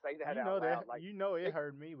want to say that You out know loud. that Like, it it,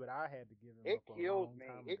 hurt me, but I had to give him it up a kills long me.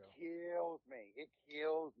 time It ago. kills me. It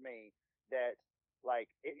kills me that, like,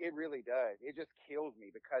 it really does. It just kills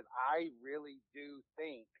me because I really do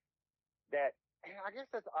think that, and I guess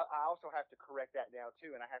I also have to correct that now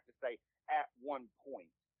too, and I have to say at one point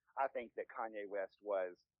I think that Kanye West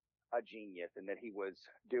was a genius and that he was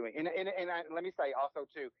doing, let me say also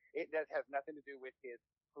too, it does has nothing to do with his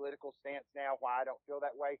political stance now. Why I don't feel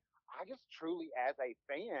that way, I just truly, as a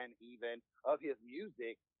fan even of his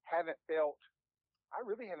music, haven't felt. I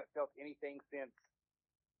really haven't felt anything since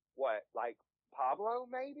what, like Pablo,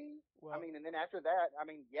 maybe. I Well, mean, and then after that, I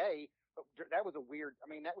mean, yay. But that was a weird. I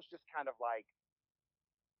mean, that was just kind of like.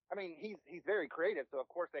 I mean, he's very creative, so of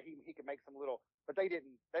course that he could make some little, but they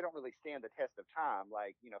didn't. They don't really stand the test of time,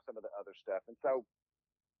 like some of the other stuff. And so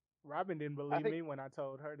Robin didn't I believe think, me when I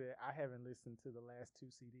told her that I haven't listened to the last two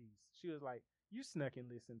CDs. She was like, "You snuck and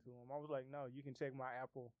listened to them." I was like, "No, you can check my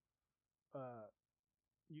Apple. Uh,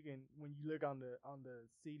 you can when you look on the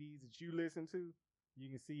CDs that you listen to, you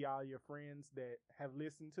can see all your friends that have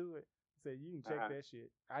listened to it. So you can check uh-huh, that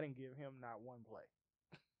shit. I didn't give him not one play,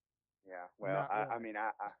 yeah. Well, not I one. mean,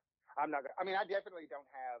 I'm not. I mean, I definitely don't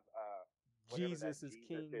have whatever that Jesus is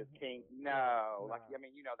Jesus king. is king. Yeah, No, like nah. I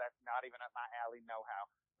mean, that's not even up my alley. Know how.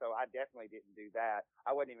 So I definitely didn't do that.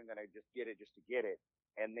 I wasn't even gonna just get it just to get it.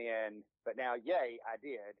 And then, but now, yay, I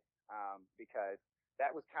did because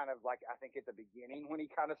that was kind of like I think at the beginning when he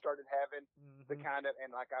kind of started having the Hmm. kind of,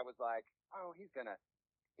 and like I was like, oh, he's gonna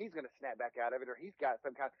snap back out of it, or he's got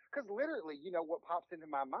some kind. Because literally, what pops into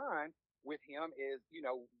my mind with him is,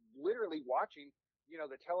 literally watching,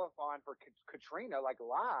 the telethon for Katrina, like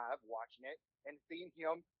live watching it and seeing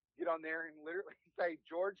him get on there and literally say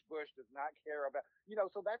George Bush does not care about,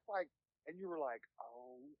 so that's like, and you were like,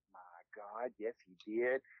 oh my God, yes he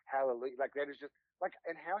did, hallelujah, like that is just like,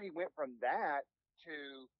 and how he went from that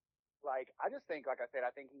to like, I just think, like I said,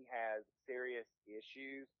 I think he has serious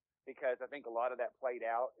issues because I think a lot of that played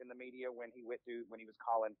out in the media when he was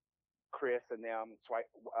calling Chris and them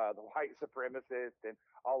the white supremacists and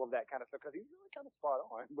all of that kind of stuff because he's really kind of spot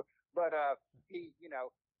on. But he,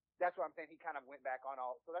 that's what I'm saying. He kind of went back on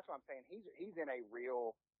all. So that's what I'm saying. He's in a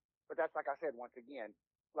real. But that's like I said once again,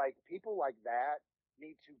 like people like that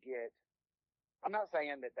need to get. I'm not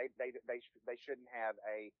saying that they shouldn't have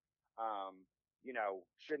a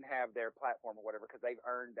shouldn't have their platform or whatever because they've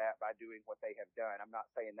earned that by doing what they have done. I'm not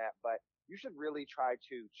saying that, but you should really try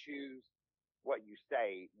to choose what you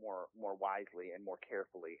say more wisely and more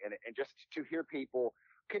carefully, and just to hear people.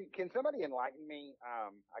 Can somebody enlighten me?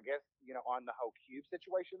 I guess on the whole Cube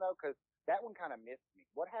situation though, because that one kind of missed me.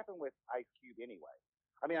 What happened with Ice Cube anyway?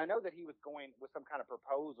 I mean, I know that he was going with some kind of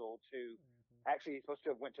proposal to. Hmm. Actually, he's supposed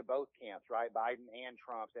to have went to both camps, right? Biden and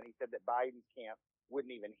Trump's, and he said that Biden's camp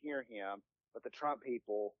wouldn't even hear him, but the Trump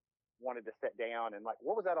people wanted to sit down and like,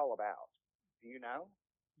 what was that all about? Do you know?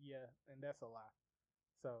 Yeah, and that's a lie.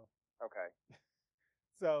 So, Okay,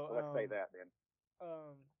 so well, let's say that then.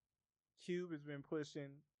 um, Cube has been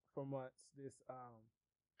pushing for months this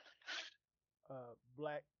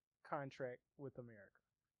black contract with America.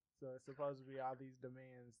 So it's supposed to be all these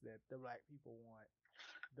demands that the black people want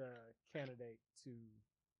the candidate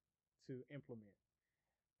to implement.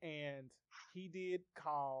 And he did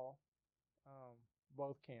call um,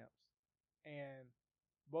 both camps, and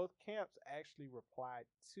both camps actually replied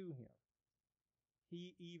to him.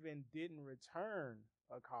 He even didn't return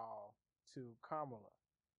a call to Kamala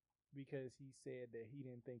because he said that he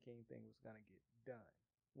didn't think anything was going to get done.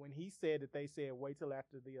 When he said that they said wait till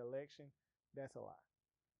after the election, that's a lie.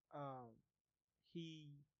 Um,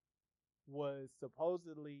 he was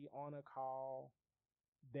supposedly on a call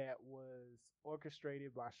that was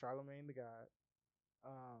orchestrated by Charlemagne the God,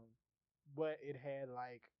 But it had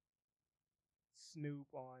like Snoop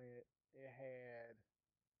on it. It had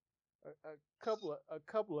a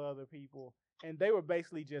couple of other people, and they were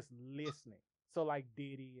basically just listening. So like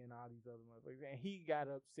Diddy and all these other motherfuckers, and he got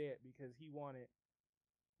upset because he wanted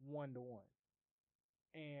 1-1.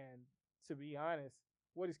 And to be honest,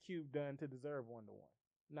 what has Cube done to deserve 1-1?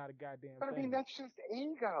 Not a goddamn But I mean, thing. that's just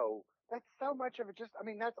ego. That's so much of it. Just, I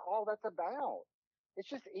mean, that's all that's about. It's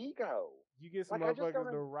just ego. You get some Like, I just motherfuckers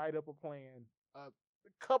don't to write up a plan a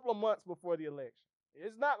couple of months before the election.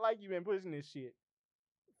 It's not like you've been pushing this shit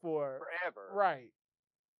for forever. right,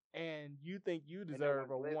 and you think you no deserve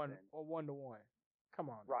one's a listening. 1-1. Come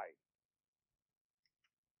on, man. Right.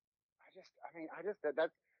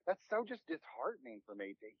 That's so just disheartening for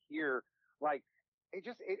me to hear. Like,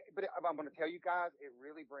 but I'm going to tell you guys, it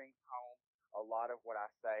really brings home a lot of what I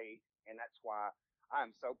say, and that's why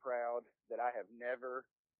I'm so proud that I have never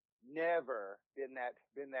been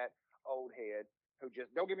that old head who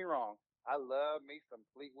just, don't get me wrong, I love me some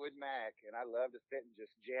Fleetwood Mac and I love to sit and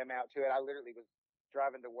just jam out to it. I literally was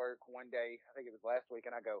driving to work one day, I think it was last week,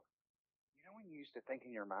 and I go, when you used to think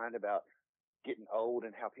in your mind about getting old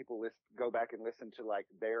and how people go back and listen to like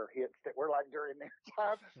their hits that were like during their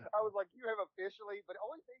time, I was like, you have officially, but the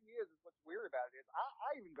only thing is what's weird about it is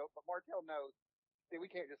I even go, but Martell knows. See, we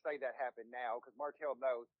can't just say that happened now because Martell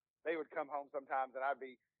knows they would come home sometimes and I'd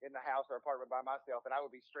be in the house or apartment by myself and I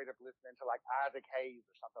would be straight up listening to like Isaac Hayes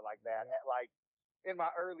or something like that at like in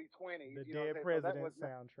my early 20s. The you know Dead what I'm saying? So that President was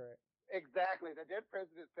soundtrack. exactly the Dead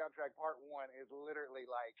President soundtrack part 1 is literally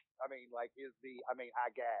like, I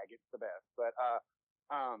gag. It's the best. But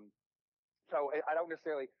so I don't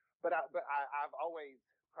necessarily, I've always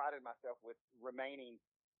prided myself with remaining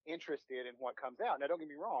interested in what comes out. Now, don't get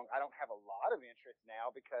me wrong, I don't have a lot of interest now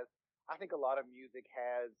because I think a lot of music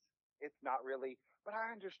it's not really, but I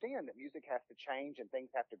understand that music has to change and things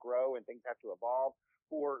have to grow and things have to evolve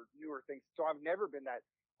for newer things. So I've never been that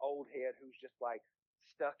old head who's just like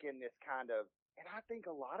stuck in this kind of, and I think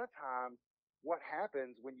a lot of times what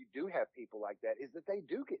happens when you do have people like that is that they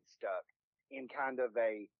do get stuck in kind of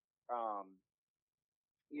a,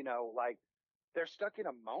 like they're stuck in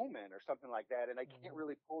a moment or something like that, and they can't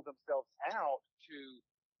really pull themselves out to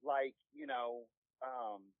like,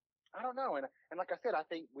 I don't know. And like I said, I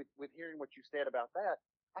think with hearing what you said about that,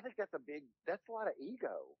 I think that's a lot of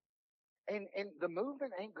ego. And the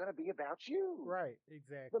movement ain't gonna be about you. Right,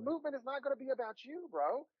 exactly. The movement is not gonna be about you,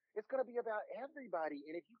 bro. It's gonna be about everybody.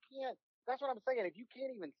 And if you can't, that's what I'm saying. If you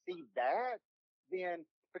can't even see that, then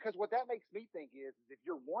because what that makes me think is if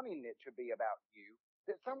you're wanting it to be about you,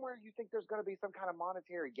 that somewhere you think there's going to be some kind of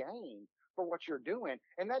monetary gain for what you're doing,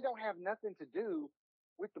 and that don't have nothing to do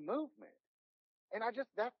with the movement. And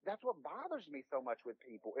that's what bothers me so much with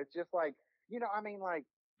people. It's just like, like,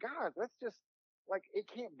 guys, let's just, like, it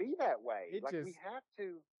can't be that way. We have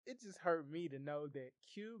to. It just hurt me to know that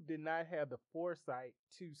Cube did not have the foresight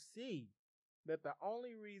to see that the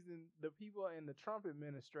only reason the people in the Trump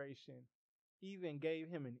administration even gave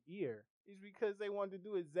him an ear is because they wanted to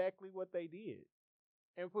do exactly what they did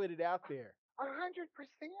and put it out there. 100%.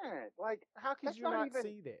 Like, how could you not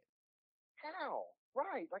see that? How?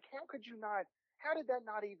 Right. Like, how could you not? How did that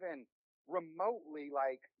not even remotely,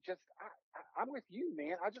 like, just, I'm with you,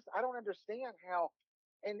 man. I don't understand how,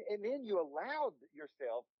 and then you allowed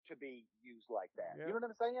yourself to be used like that. Yeah. You know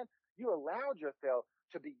what I'm saying? You allowed yourself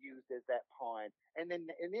to be used as that pawn. And then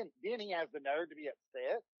he has the nerve to be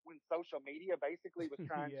upset when social media basically was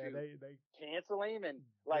trying to they cancel him and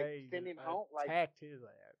like send him home. Like, attacked his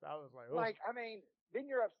ass. I was like, oh. Like, I mean, then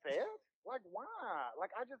you're upset? Like, why? Like,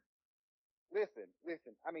 I just, listen.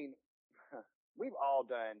 I mean, we've all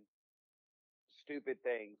done stupid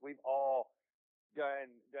things. We've all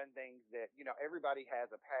done things that, everybody has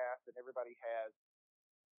a past and everybody has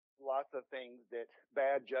lots of things that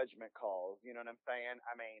bad judgment calls. You know what I'm saying?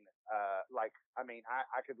 I mean,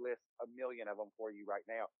 I could list a million of them for you right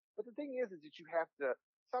now. But the thing is that you have to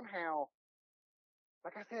somehow,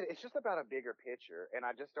 like I said, it's just about a bigger picture. And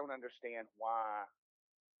I just don't understand why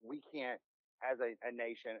we can't, as a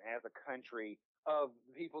nation, as a country of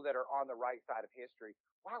people that are on the right side of history,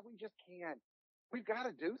 why we just can't. We've got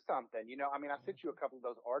to do something. I mean, I sent you a couple of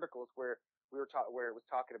those articles where where it was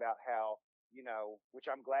talking about how, which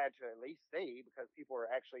I'm glad to at least see because people are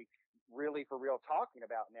actually really for real talking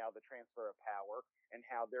about now the transfer of power and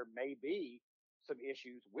how there may be some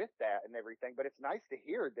issues with that and everything. But it's nice to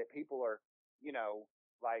hear that people are,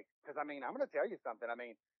 like, because I mean, I'm going to tell you something. I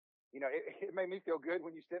mean, it made me feel good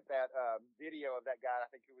when you sent that video of that guy,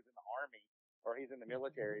 I think who was in the Army or he's in the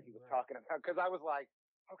military. He was talking about, because I was like,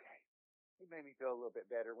 okay, he made me feel a little bit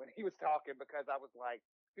better when he was talking because I was like,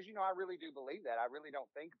 because I really do believe that. I really don't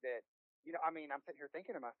think that. I mean, I'm sitting here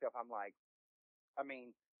thinking to myself, I'm like, I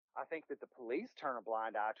mean, I think that the police turn a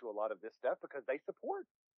blind eye to a lot of this stuff because they support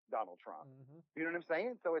Donald Trump. Mm-hmm. You know what I'm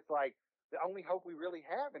saying? So it's like the only hope we really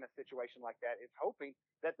have in a situation like that is hoping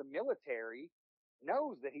that the military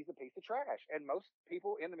knows that he's a piece of trash. And most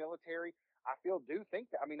people in the military, I feel, do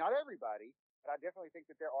think that. I mean, not everybody, but I definitely think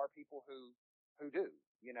that there are people who do.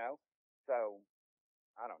 So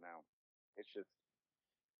I don't know. It's just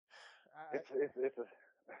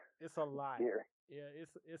It's a lot. scary. Yeah,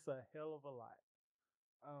 it's a hell of a lot.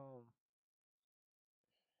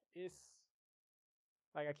 It's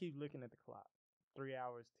like I keep looking at the clock. 3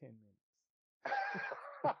 hours, 10 minutes.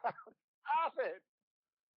 Stop it,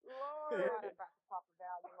 Lord. I'm about to pop a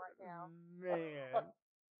volume right now. Man.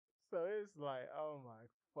 So it's like, oh my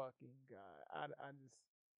fucking God. I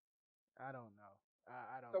don't know.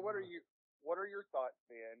 I don't So know. what are your thoughts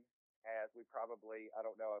then, as we probably, I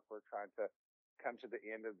don't know if we're trying to come to the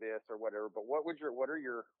end of this or whatever, but what are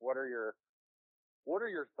your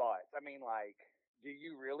thoughts? I mean, like, do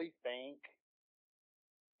you really think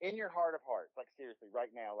in your heart of hearts, like seriously right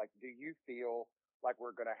now, like, do you feel like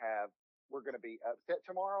we're going to be upset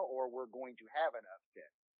tomorrow, or we're going to have an upset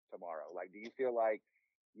tomorrow? Like, do you feel like,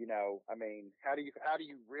 I mean, how do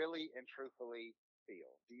you really and truthfully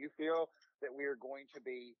feel? Do you feel that we are going to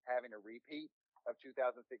be having a repeat of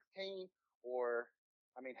 2016, or,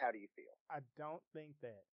 I mean, how do you feel? I don't think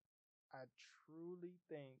that. I truly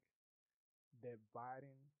think that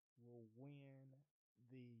Biden will win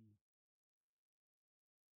the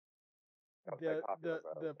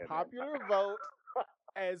popular vote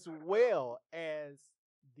as well as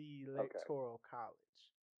the electoral college.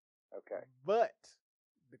 Okay. But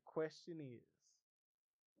the question is,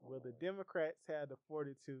 will the Democrats have the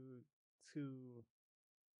fortitude to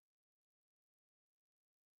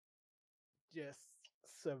just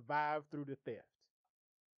survive through the theft?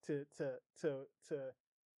 To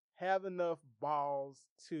have enough balls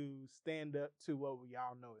to stand up to what we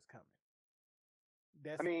all know is coming.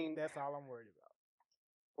 That's all I'm worried about.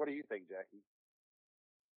 What do you think, Jackie?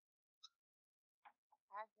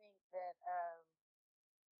 I think that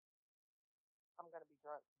I'm gonna be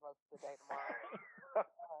drunk most of the day tomorrow.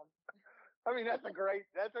 I mean, that's a great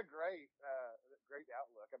outlook.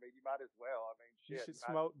 I mean, you might as well. I mean, shit. You should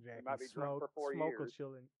smoke, Jackie. You might be drunk for 4 years.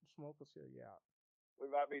 Smoke will chill you out. We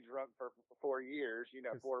might be drunk for 4 years,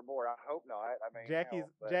 4 more. I hope not. I mean,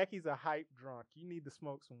 Jackie's a hype drunk. You need to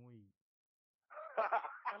smoke some weed.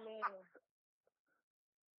 I mean,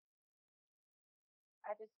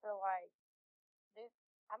 I just feel like this.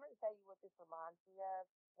 I'm gonna tell you what this reminds me of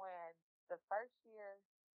when the first year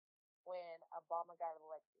when Obama got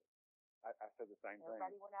elected. I said the same thing.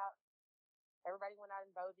 Everybody went out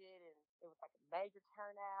and voted, and it was like a major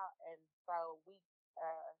turnout. And so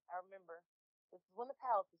I remember this is when the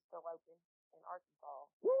Palace was still open in Arkansas.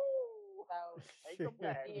 Woo! So I'm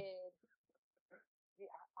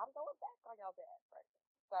going back on y'all's ass right now.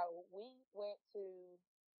 So we went to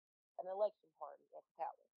an election party at the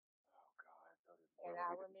Palace. Oh God! And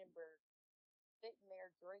I remember sitting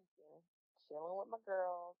there drinking, chilling with my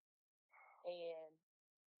girls, and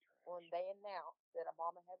when they announced that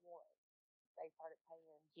Obama had won, they started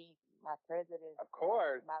playing Jeezy, my president. Of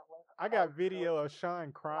course. I got video of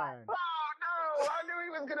Sean crying. Oh no! I knew he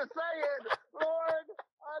was gonna say it. Lord,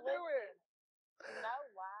 I knew it. You know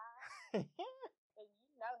why? And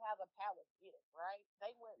you know how the Palace is, right?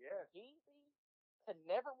 They went from Jeezy to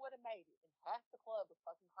never would have made it, and half the club was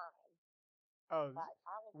fucking crying. Oh, like,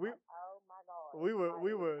 I was like, oh my God. We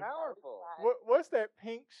were powerful. What's that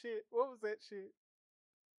pink shit? What was that shit?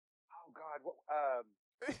 Oh God! Oh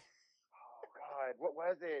God! What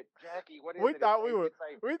was it, Jackie? What is we it? Thought we were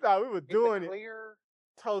doing it,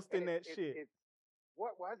 toasting that shit.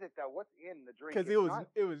 What was it though? What's in the drink? Because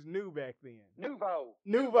it was new back then. Nouveau.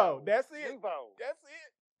 That's it. Nouveau. That's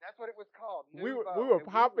it. That's what it was called. Nouveau. We were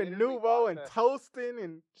popping Nouveau and toasting,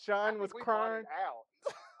 and Sean was crying. Out.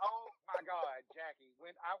 Oh my God, Jackie!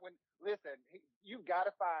 When listen, you've got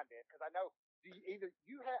to find it because I know.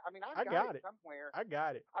 I got it somewhere. I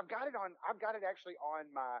got it. I've got it actually on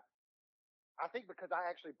my. I think because I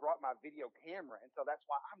actually brought my video camera, and so that's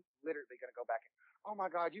why I'm literally going to go back and. Oh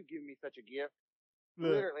my God, you've given me such a gift.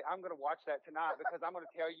 Look. Literally, I'm going to watch that tonight because I'm going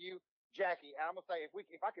to tell you, Jackie, and I'm going to say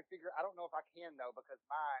if I could figure. I don't know if I can though because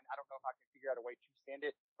mine. I don't know if I can figure out a way to send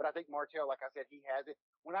it. But I think Martell, like I said, he has it.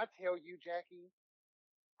 When I tell you, Jackie,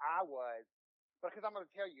 because I'm going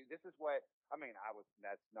to tell you, this is what.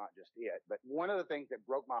 That's not just it, but one of the things that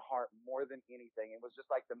broke my heart more than anything, it was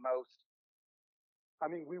just like the most,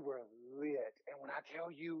 we were lit. And when I I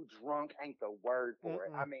tell you, drunk ain't the word for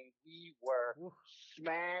it. I mean, we were Oof.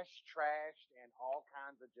 smashed, trashed, and all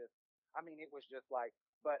kinds of just. I mean, it was just like.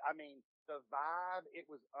 But I mean, the vibe, it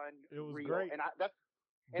was unreal. It was great. And that's.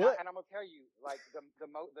 But And I'm gonna tell you, like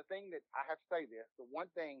the thing that I have to say this, the one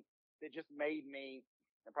thing that just made me,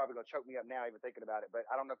 and probably gonna choke me up now even thinking about it, but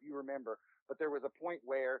I don't know if you remember, but there was a point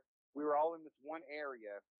where we were all in this one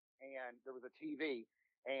area and there was a TV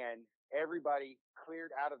and everybody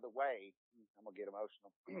cleared out of the way. I'm gonna get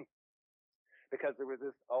emotional because there was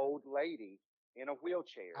this old lady in a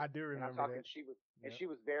wheelchair. I do And I'm remember talking, that. and she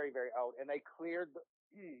was very, very old, and they cleared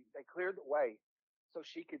the way so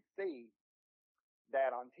she could see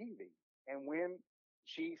that on TV. And when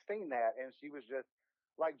she seen that, and she was just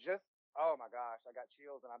like, oh my gosh, I got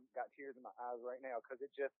chills and I've got tears in my eyes right now because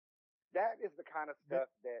that is the kind of stuff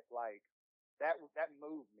that like that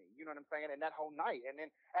moved me. You know what I'm saying? And that whole night, and then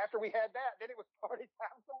after we had that, then it was party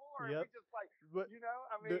time some more. And Yep. we just like, But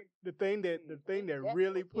I mean, the thing that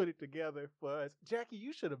really put it together for us, Jackie,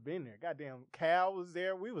 you should have been there. Goddamn, Cal was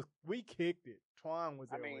there. We kicked it. Twan was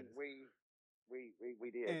there with us.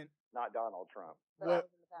 we did. And not Donald Trump.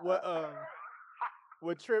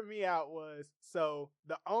 What tripped me out was, so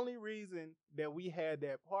the only reason that we had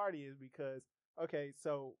that party is because, okay,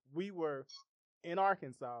 so we were in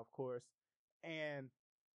Arkansas, of course, and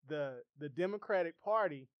the Democratic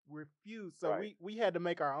Party refused. So right. we had to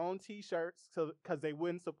make our own T-shirts because they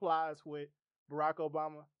wouldn't supply us with Barack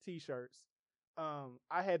Obama T-shirts.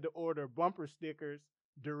 I had to order bumper stickers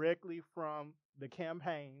directly from the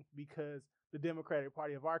campaign because the Democratic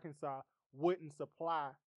Party of Arkansas wouldn't supply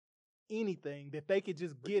anything that they could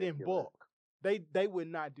just get in bulk. They would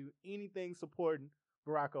not do anything supporting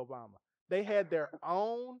Barack Obama. They had their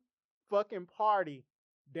own fucking party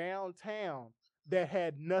downtown that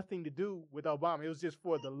had nothing to do with Obama. It was just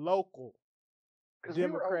for the local Democrat.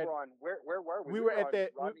 We were over on, where were we? We were at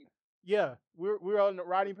that. We were on the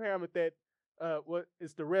Rodney Parham at that. What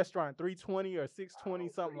is the restaurant? 320 or 620,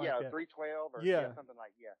 something like that. 312 or something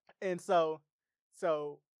like And so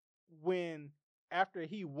when after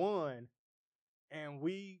he won and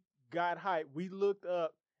we got hyped, we looked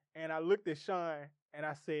up and I looked at Sean and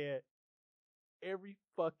I said, every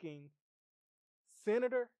fucking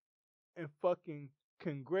senator and fucking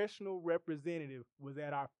congressional representative was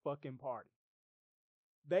at our fucking party.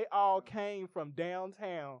 They all came from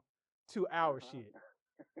downtown to our shit.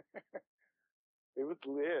 It was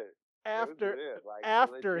lit. After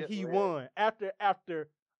he won, after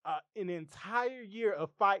an entire year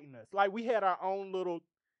of fighting us, like we had our own little.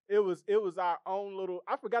 It was our own little.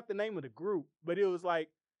 I forgot the name of the group, but it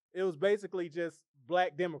was basically just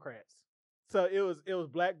Black Democrats. So it was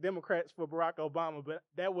Black Democrats for Barack Obama, but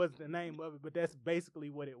that wasn't the name of it. But that's basically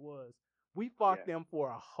what it was. We fought them for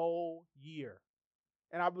a whole year,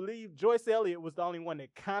 and I believe Joyce Elliott was the only one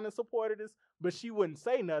that kind of supported us, but she wouldn't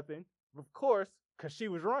say nothing, of course, because she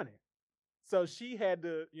was running. So she had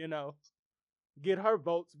to, get her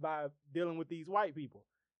votes by dealing with these white people.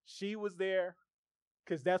 She was there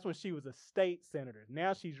because that's when she was a state senator.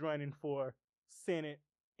 Now she's running for Senate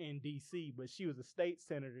in D.C., but she was a state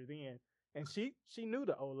senator then. And she knew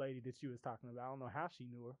the old lady that she was talking about. I don't know how she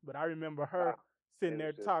knew her, but I remember her sitting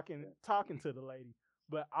there talking to the lady.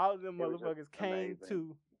 But all of them motherfuckers came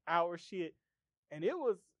to our shit, and it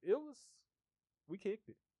was we kicked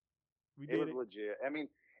it. It was legit. I mean,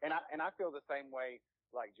 and I feel the same way.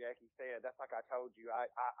 Like Jackie said, that's like I told you.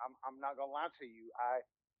 I'm not gonna lie to you.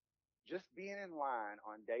 Just being in line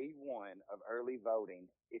on day one of early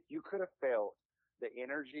voting, if you could have felt the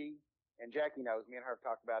energy, and Jackie knows, me and her have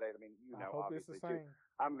talked about it. I mean, I hope obviously it's the same. too.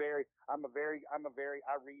 I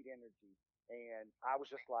read energy, and I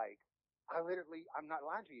was just like, I'm not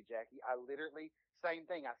lying to you, Jackie. I literally, same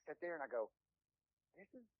thing. I sit there and I go,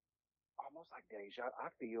 this is almost like deja.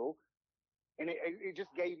 I feel. And it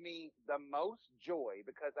just gave me the most joy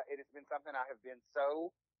because it has been something I have been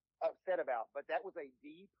so upset about. But that was a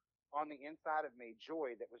deep on the inside of me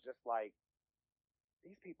joy that was just like,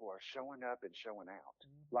 these people are showing up and showing out.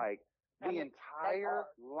 Mm-hmm. Like the entire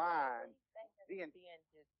line.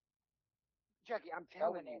 Jackie, I'm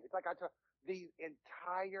telling you, it's like the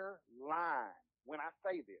entire line. When I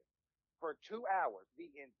say this, for 2 hours,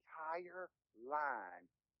 the entire line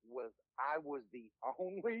I was the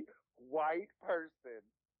only white person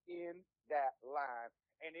in that line,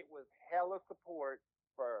 and it was hella support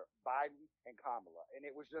for Biden and Kamala, and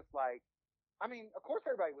it was just like, I mean, of course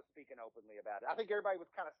everybody was speaking openly about it. I think everybody was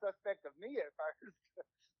kind of suspect of me at first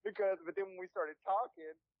but then when we started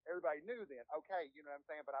talking, everybody knew then, okay, you know what I'm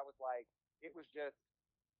saying? But I was like, it was a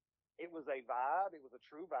vibe. It was a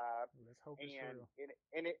true vibe. Let's hope it's real.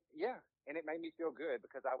 And it made me feel good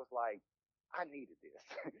because I was like, I needed this.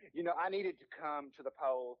 I needed to come to the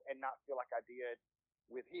polls and not feel like I did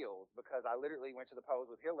with Hills, because I literally went to the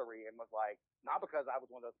polls with Hillary and was like, not because I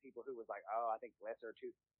was one of those people who was like, oh, I think lesser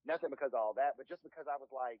too, nothing because of all that, but just because I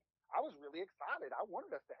was like, I was really excited. I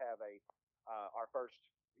wanted us to have our first,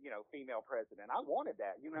 female president. I wanted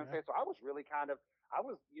that, you know what I'm saying? So I was really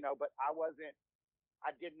but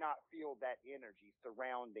I did not feel that energy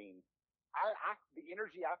surrounding. The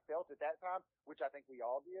energy I felt at that time, which I think we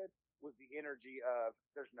all did, was the energy of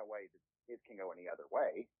there's no way that it can go any other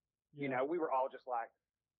way. Yeah. We were all just like,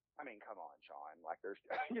 I mean, come on, Sean. Like, there's,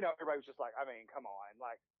 everybody was just like, I mean, come on.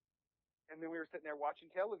 Like, and then we were sitting there watching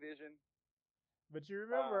television. But you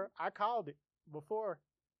remember, I called it before.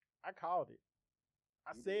 I called it.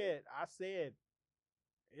 I said,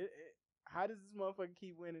 how does this motherfucker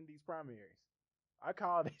keep winning these primaries? I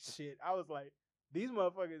called that shit. I was like, these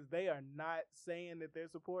motherfuckers, they are not saying that they're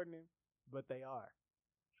supporting him, but they are.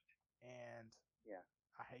 And yeah,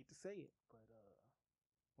 I hate to say it, but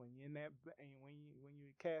when you're in that, when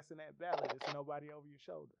you're casting that ballot, it's nobody over your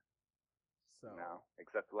shoulder. So no,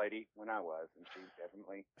 except the lady when I was, and she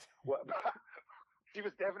definitely she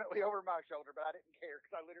was definitely over my shoulder, but I didn't care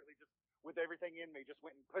because I literally just, with everything in me, just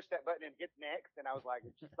went and pushed that button and hit next. And I was like,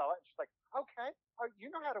 she saw it. And she's like, okay, oh,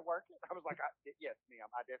 you know how to work it. I was like, yes, ma'am.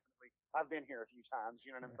 I've been here a few times.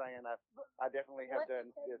 You know what I'm saying? I definitely have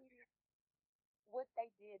done this. What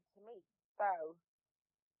they did to me. So.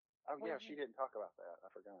 Oh yeah, she didn't talk about that. I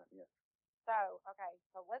forgot. Yes. So, okay,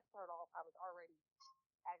 so let's start off. I was already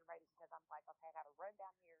aggravated because I'm like, okay, I got to run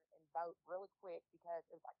down here and vote really quick because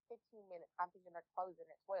it was like 15 minutes. I'm thinking they're closing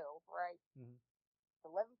at 12, right? Mm-hmm.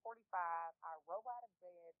 11:45. I roll out of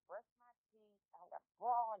bed, brush my teeth. I don't got a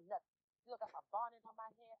bra on, nothing. Still got my bonnet on my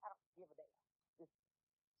head. I don't give a damn. Just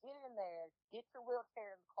get in there, get your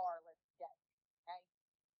wheelchair in the car, let's go. Okay.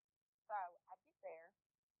 So I get there,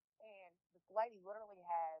 and this lady literally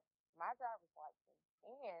has my driver's license,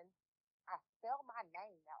 and I spell my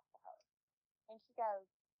name out for her, and she goes,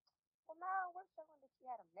 "Well, no, we're showing that you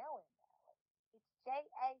had a mail-in ballot. It's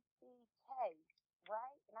JACK."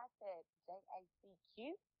 Right? And I said,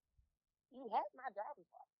 JACQ? You have my driver's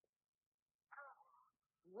license.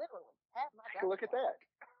 Literally, have my driver's Look at that.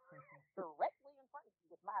 Directly in front of you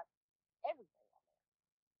with my everything on there.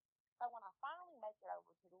 So when I finally make it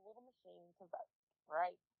over to the little machine to vote,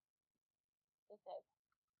 right? It says,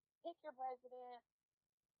 pick your president.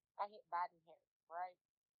 I hit Biden-Harris, right?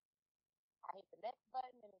 I hit the next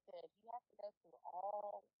button and it says, you have to go through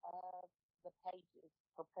all of the pages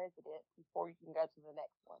for president before you can go to the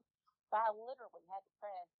next one. So I literally had to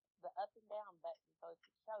press the up and down button so it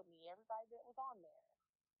could show me everybody that was on there.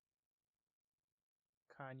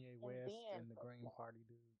 Kanye West and the Green Party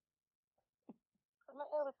dude. It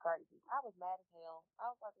was crazy. I was mad as hell. I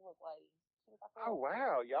was like, look, lady. She was like, oh,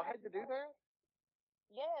 wow. Y'all had to do that?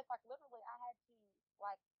 Yes, like literally I had to,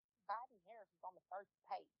 like, Biden-Harris was on the first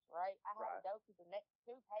page, right? I had to go through the next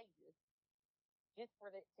 2 pages just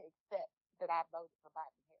for it to accept that I voted for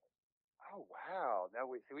Biden-Harris. Oh wow! No,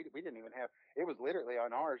 we didn't even have. It was literally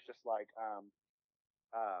on ours, just like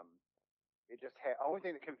it just had. Only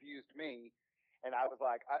thing that confused me, and I was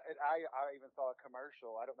like, I even saw a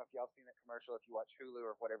commercial. I don't know if y'all seen that commercial if you watch Hulu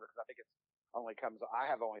or whatever, because I think it's only comes. I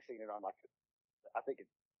have only seen it on like, I think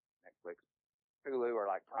it's Netflix, Hulu, or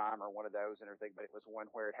like Prime or one of those and everything. But it was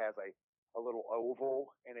one where it has a little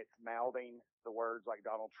oval and it's mouthing the words like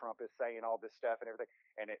Donald Trump is saying all this stuff and everything,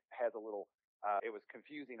 and it has a little. It was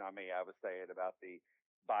confusing on me. I was saying about the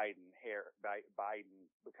Biden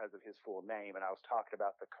because of his full name, and I was talking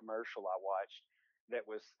about the commercial I watched that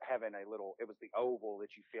was having a little. It was the oval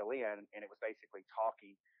that you fill in, and it was basically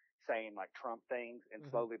talking, saying like Trump things, and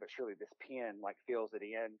slowly but surely this pen like fills it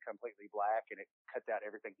in completely black, and it cuts out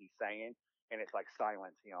everything he's saying, and it's like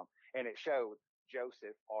silence him, and it showed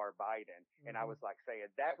Joseph R. Biden. And I was like saying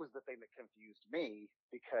that was the thing that confused me,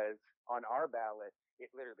 because on our ballot it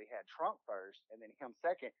literally had Trump first and then him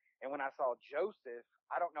second. And when I saw Joseph,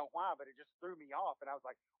 I don't know why, but it just threw me off. And I was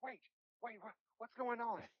like, wait, what's going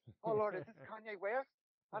on? Oh Lord, is this Kanye West?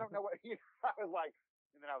 I don't know what. I was like,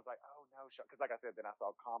 and then I was like, oh no, because like I said, then I saw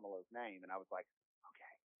Kamala's name and I was like,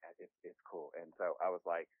 okay, it's cool. And so I was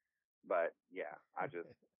like, but yeah, I'm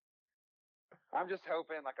just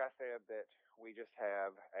hoping, like I said, that we just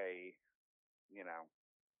have a,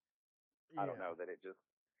 I don't know, that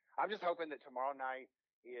I'm just hoping that tomorrow night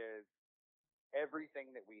is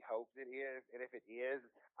everything that we hoped it is. And if it is,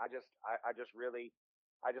 I just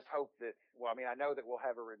hope that, well, I mean, I know that we'll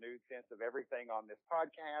have a renewed sense of everything on this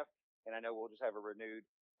podcast, and I know we'll just have a renewed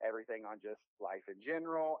everything on just life in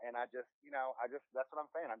general. And that's what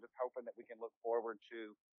I'm saying. I'm just hoping that we can look forward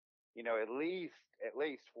to at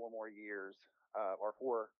least 4 more years, or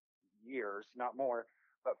 4 years, not more,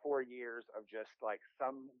 but 4 years of just like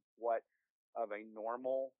somewhat of a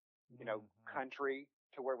normal, Mm-hmm. country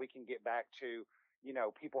to where we can get back to,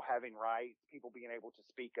 people having rights, people being able to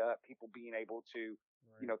speak up, people being able to,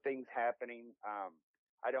 Right. things happening.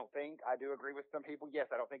 I do agree with some people. Yes,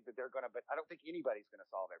 I don't think that they're going to, but I don't think anybody's going to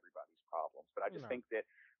solve everybody's problems. But I just No. think that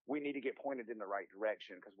we need to get pointed in the right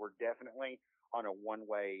direction because we're definitely on a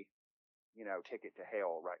one-way, ticket to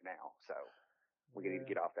hell right now. So we need to Yeah.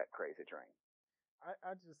 get off that crazy train.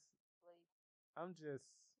 I just Please. I'm just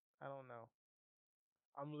I don't know.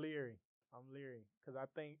 I'm leery. I'm leery because I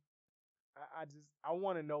think I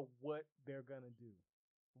want to know what they're gonna do,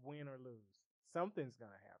 win or lose. Something's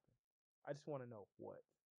gonna happen. I just want to know what.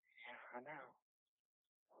 Yeah, I know.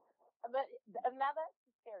 But now that's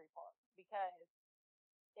the scary part because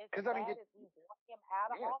as Because I mean, bad as we want him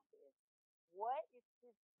out of yeah, office, what is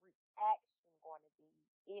his reaction going to be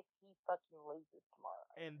if he fucking loses tomorrow?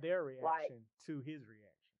 And their Like, reaction to his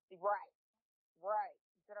reaction. right, right.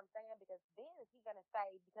 You see what I'm saying? Because then is he gonna say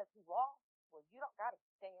because he lost? Well, you don't gotta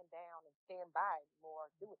stand down and stand by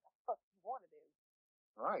anymore. Do what the fuck you want to do.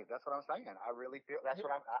 right. That's what I'm saying. I really feel that's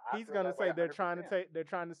what I He's feel gonna that way say they're trying to 100%. they're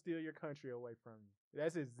trying to steal your country away from you.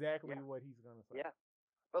 That's exactly Yeah, what he's gonna say. yeah.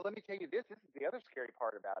 But let me tell you this. This is the other scary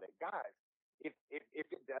part about it, guys. If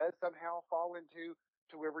it does somehow fall into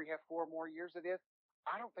to where we have 4 more years of this,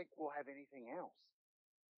 I don't think we'll have anything else.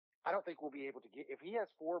 I don't think we'll be able to get if he has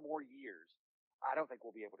 4 more years. I don't think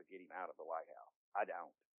we'll be able to get him out of the White House. I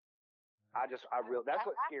don't. That's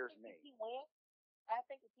what I scares think me. if he wins, I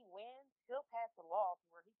think if he wins, he'll pass a law to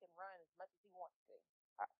where he can run as much as he wants to.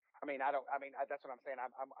 I mean, I don't. I mean, that's what I'm saying.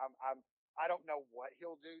 I don't know what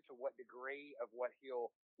he'll do to what degree of what he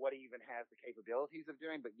even has the capabilities of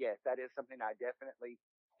doing. But yes, that is something I definitely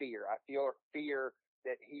fear. I feel fear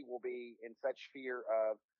that he will be in such fear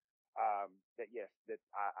of that. Yes, that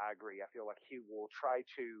I agree. I feel like he will try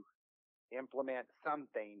to implement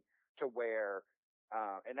something to where,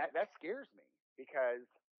 and that scares me because,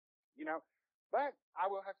 you know. But I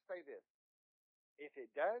will have to say this: if it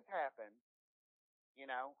does happen,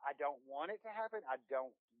 I don't want it to happen. I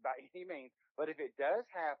don't by any means. But if it does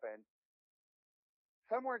happen,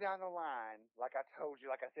 somewhere down the line, like I told you,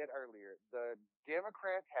 like I said earlier, the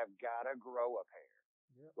Democrats have got to grow a pair.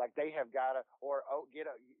 Yep. Like they have got to,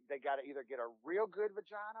 they got to either get a real good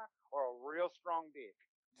vagina or a real strong dick.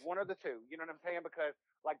 One of the two. You know what I'm saying? Because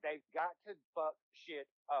like they've got to fuck shit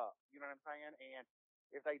up. You know what I'm saying? And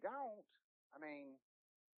if they don't, I mean,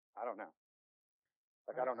 I don't know.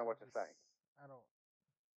 Like I don't know what to say. I don't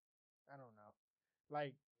I don't know.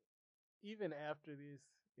 Like even after this,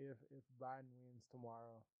 if Biden wins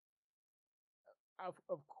tomorrow,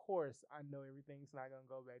 of course I know everything's not gonna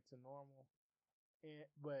go back to normal,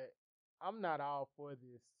 but I'm not all for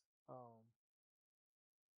this. Um,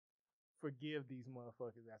 Forgive these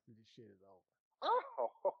motherfuckers after this shit is over.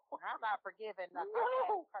 Oh I'm not forgiving a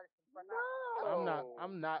no, person for not. no,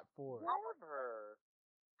 I'm not for it. never.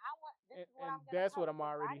 I want. This And, is what and I'm gonna that's what post. I'm If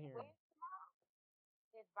already Biden hearing. wins tomorrow,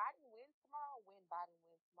 if Biden wins tomorrow, when Biden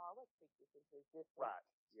wins tomorrow, let's speak this into existence. Right.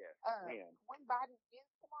 Yes. Man. When Biden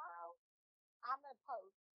wins tomorrow, I'm gonna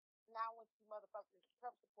post. Now, I want you motherfuckers,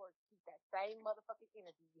 Trump supporters, keep that same motherfucking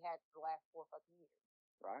energy you had for the last 4 fucking years.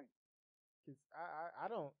 Right. Cause I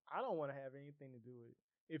don't want to have anything to do with it.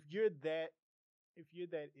 If you're that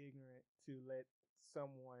ignorant to let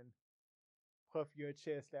someone puff your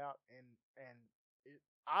chest out and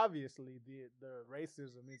obviously the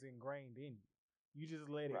racism is ingrained in you.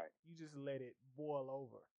 Right. You just let it boil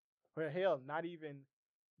over. For hell, not even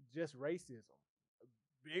just racism,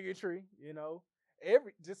 bigotry.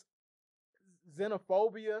 Every just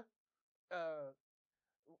xenophobia, uh,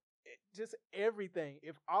 just everything.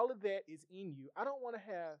 If all of that is in you, I don't want to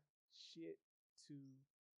have shit to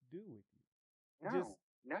do with you. No. Just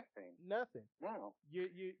Nothing. nothing. No.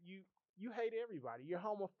 You hate everybody. You're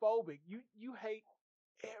homophobic. You hate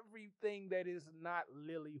everything that is not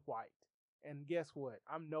lily white. And guess what?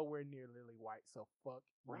 I'm nowhere near lily white, so fuck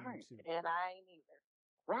Right. you too. And I ain't either.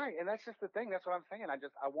 Right. And that's just the thing. That's what I'm saying.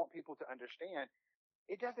 I want people to understand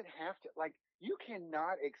it doesn't have to, like, you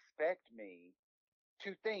cannot expect me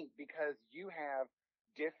to think because you have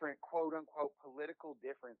different quote unquote political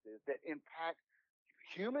differences that impact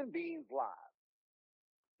human beings' lives.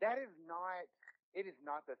 That is not, it is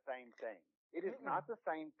not the same thing. It is not the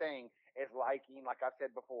same thing as liking, like I've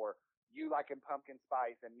said before, you liking pumpkin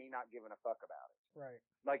spice and me not giving a fuck about it. Right.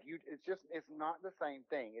 Like it's not the same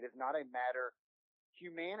thing. It is not a matter,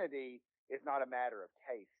 humanity is not a matter of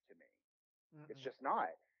taste to me. It's just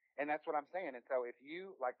not. And that's what I'm saying. And so if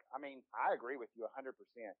you like, I mean, I agree with you 100%.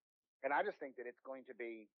 And I just think that it's going to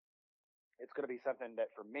be something that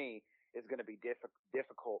for me is going to be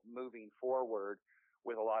difficult moving forward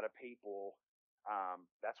with a lot of people.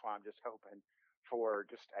 That's why I'm just hoping for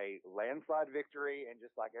just a landslide victory and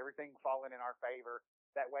just like everything falling in our favor.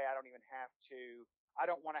 That way I don't even have to, I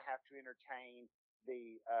don't want to have to entertain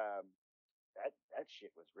the, that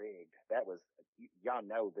shit was rigged. That was, y'all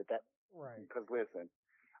know that, Right. because listen,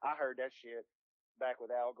 I heard that shit back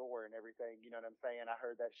with Al Gore and everything. You know what I'm saying? I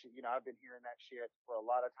heard that shit. You know, I've been hearing that shit for a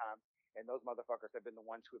lot of time, and those motherfuckers have been the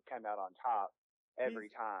ones who have come out on top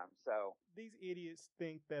every time. So these idiots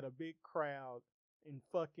think that a big crowd in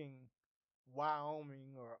fucking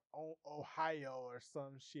Wyoming or Ohio or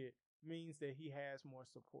some shit means that he has more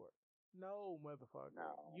support. No, motherfucker.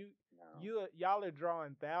 no. Y'all are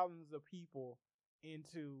drawing thousands of people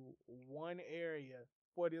into one area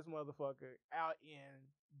for this motherfucker out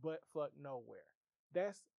in butt fuck nowhere.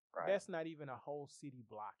 That's Right. that's not even a whole city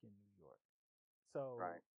block in New York. So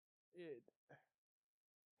Right.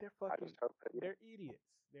 they're I fucking just hope that, they're idiots.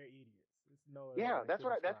 They're idiots. It's no other yeah, way that's to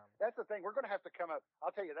what describe 'em. that's the thing. We're going to have to come up.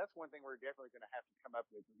 I'll tell you, that's one thing we're definitely going to have to come up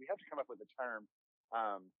with. We have to come up with a term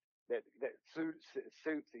that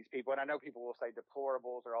suits these people. And I know people will say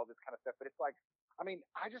deplorables or all this kind of stuff, but it's like, I mean,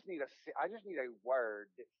 I just need a word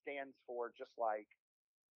that stands for just like,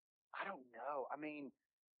 I don't know. I mean,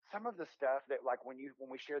 some of the stuff that like when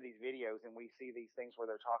we share these videos and we see these things where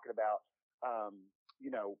they're talking about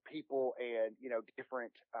people and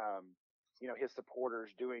different his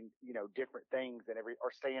supporters doing different things and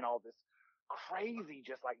or saying all this crazy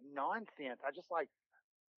just like nonsense. I just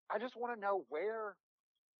want to know where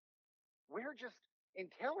just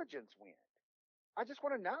intelligence went. I just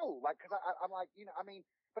want to know, like, because I'm like, I mean,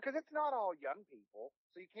 because it's not all young people,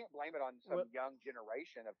 so you can't blame it on some young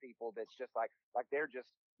generation of people that's just like they're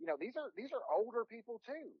just, these are older people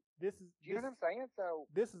too. Do you know what I'm saying? So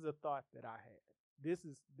this is a thought that I had. This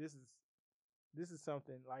is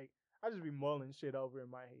something like I just be mulling shit over in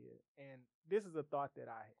my head, and this is a thought that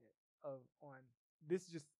I had this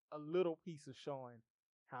is just a little piece of showing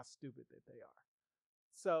how stupid that they are.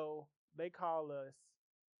 So they call us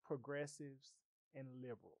progressives and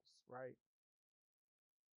liberals, right?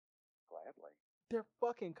 Gladly. They're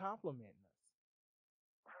fucking complimenting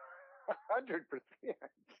us. 100%.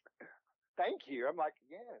 Thank you. I'm like,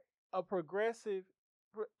 yes. A progressive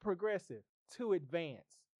to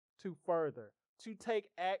advance, to further, to take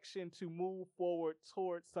action, to move forward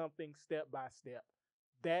towards something step by step.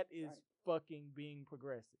 That is fucking being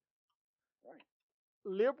progressive. Right.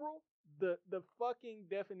 Liberal, the fucking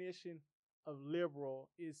definition of liberal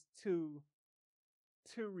is to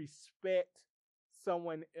respect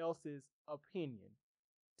someone else's opinion.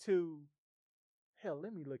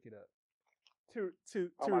 Let me look it up.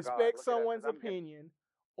 To respect someone's opinion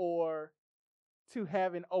or to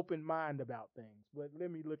have an open mind about things. But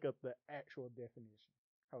let me look up the actual definition.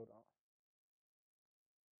 Hold on.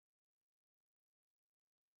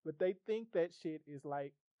 But they think that shit is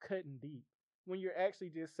like cutting deep when you're actually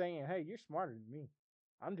just saying, hey, you're smarter than me.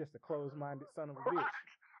 I'm just a closed-minded son of a bitch.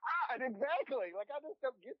 Right, exactly. Like, I just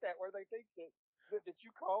don't get that where they think that you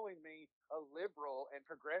calling me a liberal and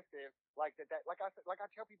progressive like that like I said, like I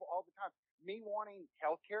tell people all the time, me wanting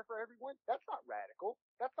health care for everyone, that's not radical.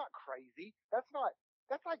 That's not crazy. That's like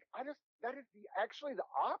that is actually the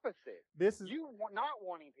opposite. This is not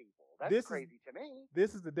wanting people. That's crazy to me.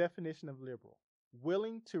 This is the definition of liberal.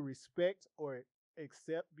 Willing to respect or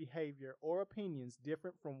accept behavior or opinions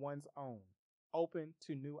different from one's own. Open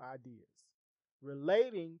to new ideas.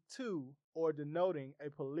 Relating to or denoting a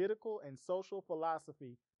political and social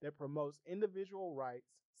philosophy that promotes individual rights,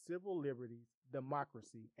 civil liberties,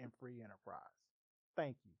 democracy, and free enterprise.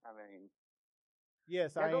 Thank you. I mean,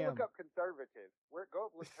 yes, I am. Go look up conservative. Go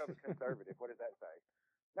look up conservative. What does that say?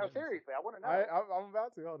 No, seriously, I want to know. I'm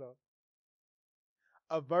about to. Hold on.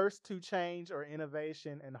 Averse to change or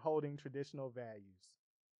innovation and holding traditional values.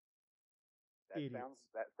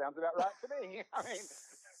 That sounds about right to me. I mean,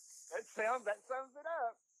 that sums it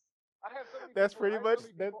up. I have so many. That's pretty much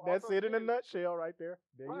that's it in a nutshell, right there.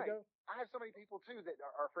 There you go. I have so many people too that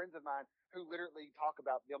are friends of mine who literally talk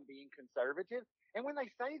about them being conservative, and when they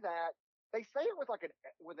say that, they say it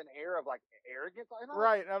with an air of like arrogance.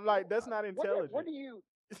 Right. I'm like, that's not intelligent. What do you?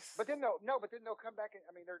 But then they'll come back and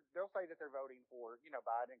I mean they'll say that they're voting for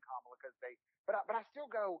Biden and Kamala because they. But I still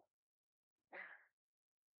go.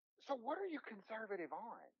 So what are you conservative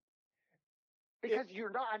on? Because you're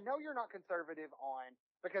not. I know you're not conservative on.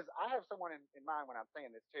 Because I have someone in mind when I'm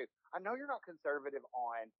saying this too. I know you're not conservative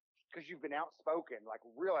on because you've been outspoken, like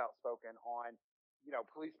real outspoken on,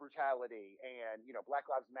 police brutality and, Black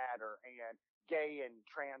Lives Matter and gay and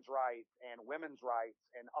trans rights and women's rights.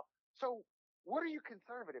 And So what are you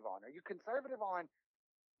conservative on? Are you conservative on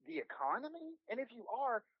the economy? And if you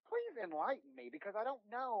are, please enlighten me, because I don't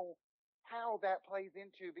know how that plays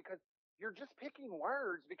into, because you're just picking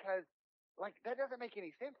words, because like that doesn't make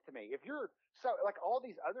any sense to me. If you're so like all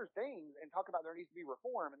these other things and talk about there needs to be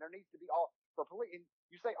reform and there needs to be all for police, and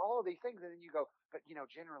you say all of these things, and then you go, but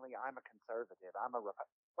generally I'm a conservative. I'm a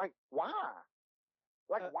like why?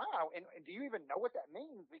 Like wow, and do you even know what that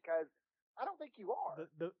means? Because I don't think you are.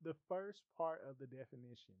 The first part of the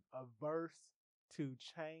definition, averse to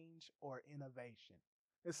change or innovation.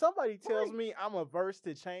 If somebody tells Right. me I'm averse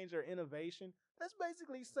to change or innovation, that's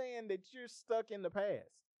basically saying that you're stuck in the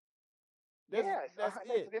past. Yes, That's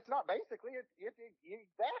it. it's not basically. It's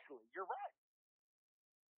exactly. You're right.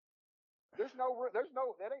 That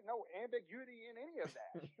ain't no ambiguity in any of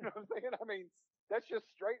that. You know what I'm saying? I mean, that's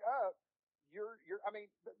just straight up. I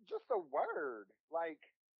mean, just a word. Like,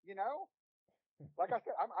 like I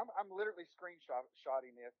said, I'm literally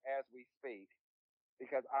screenshotting this as we speak,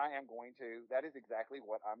 because I am going to. That is exactly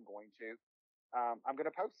what I'm going to. I'm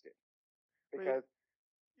going to post it because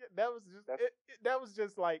yeah, that was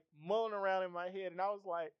just like mulling around in my head, and I was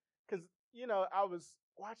like, because I was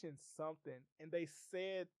watching something, and they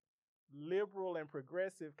said liberal and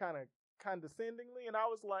progressive kind of condescendingly, and I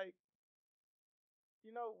was like,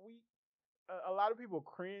 we a lot of people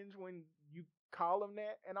cringe when you call them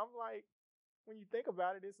that, and I'm like, when you think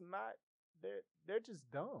about it, it's not. They're just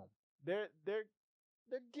dumb. They're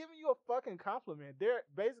giving you a fucking compliment. They're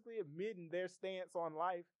basically admitting their stance on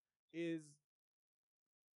life is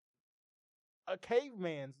a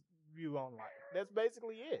caveman's view on life. That's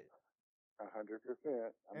basically it.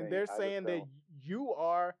 100%. And they're saying that you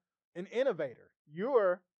are an innovator.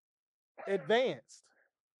 You're advanced.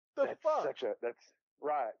 That's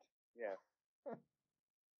right. Yeah.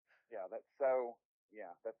 Yeah,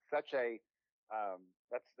 that's such a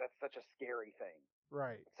that's such a scary thing.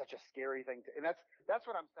 Right. It's such a scary thing and that's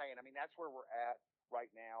what I'm saying. I mean, that's where we're at right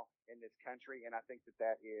now in this country, and I think that's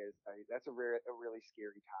a really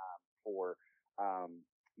scary time for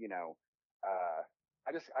you know,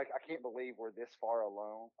 I can't believe we're this far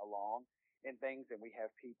along in things, and we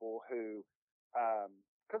have people who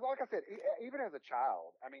because like I said, even as a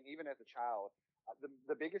child,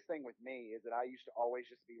 the biggest thing with me is that I used to always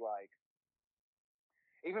just be like,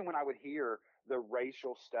 even when I would hear the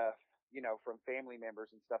racial stuff, from family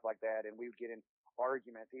members and stuff like that, and we would get in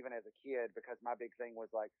arguments even as a kid, because my big thing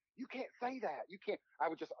was like, you can't say that. You can't. I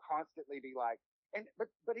would just constantly be like,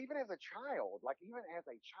 but even as a child,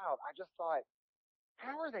 I just thought,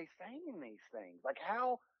 how are they saying these things? Like,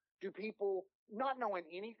 how do people, not knowing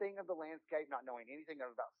anything of the landscape, not knowing anything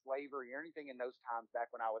about slavery or anything in those times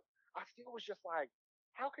back when I still was just like,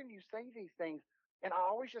 how can you say these things? And I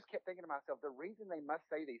always just kept thinking to myself, the reason they must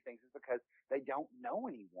say these things is because they don't know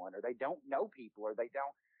anyone, or they don't know people, or they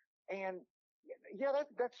don't. And yeah,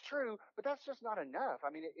 that's true, but that's just not enough.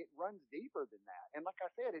 I mean, it runs deeper than that. And like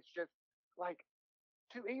I said, it's just like,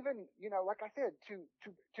 to even, like I said,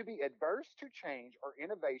 to be adverse to change or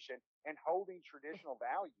innovation and holding traditional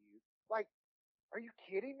values, like, are you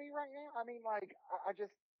kidding me right now? I mean, like, I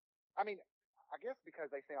guess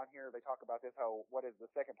because they say on here, they talk about this whole, what does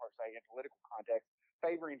the second part say, in political context,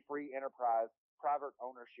 favoring free enterprise, private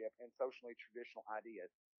ownership, and socially traditional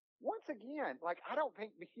ideas. Once again, like, I don't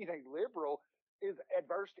think being a liberal is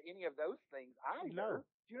adverse to any of those things either. No,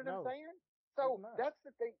 Do you know what I'm saying? So that's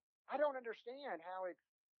the thing. I don't understand how it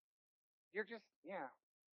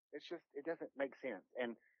doesn't make sense.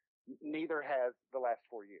 And neither has the last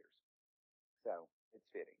 4 years. So it's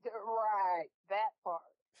fitting. Right. That part.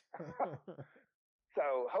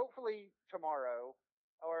 So hopefully tomorrow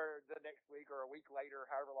or the next week or a week later,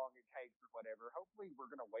 however long it takes or whatever, hopefully we're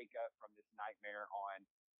going to wake up from this nightmare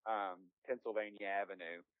on Pennsylvania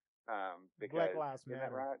Avenue. Because, Black Lives isn't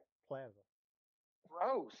Matter that right? Plaza.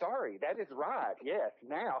 Oh, sorry. That is right. Yes.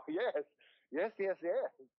 Now. Yes. Yes.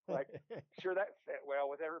 Like, sure, that set well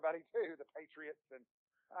with everybody too, the Patriots, and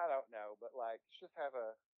I don't know, but like, let's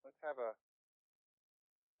have a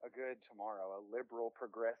good tomorrow, a liberal,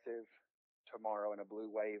 progressive tomorrow, and a blue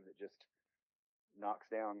wave that just knocks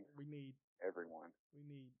down We need everyone. We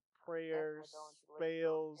need prayers, going to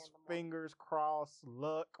spells, in the morning. fingers crossed,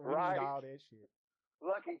 luck. We Right. need all that shit.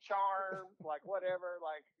 Lucky charms, like whatever,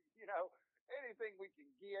 like, anything we can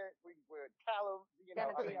get, we would tell them,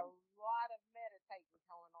 Gonna be a lot of meditating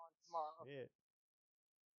going on tomorrow. Shit.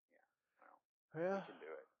 we Well, can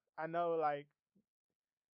do it. I know, like,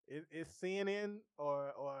 it's CNN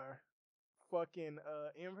or fucking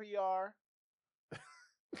NPR.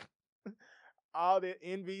 All that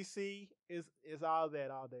NBC is all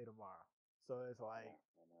that all day tomorrow. So it's like,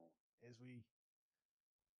 as we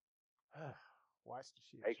Watch the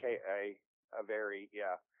shit. show. AKA a very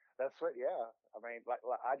That's what I mean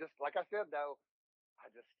like I said though. I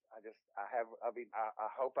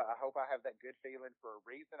hope I have that good feeling for a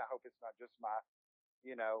reason. I hope it's not just my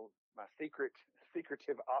my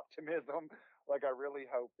secretive optimism. Like I really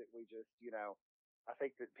hope that we just I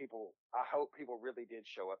hope people really did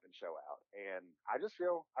show up and show out. And I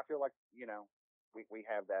feel like we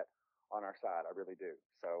have that on our side. I really do.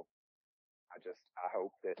 So I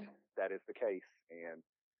hope that that is the case. And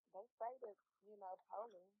They say that,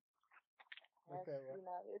 polling has, Okay, well.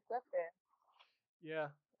 it's up there.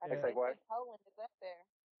 Yeah. I They say what? think polling is up there.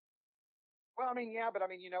 Well, I mean, but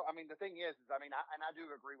I mean, the thing is, I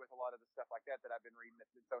do agree with a lot of the stuff like that I've been reading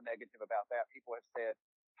that's been so negative about that. People have said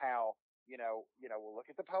how, well,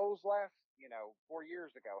 look at the polls last, 4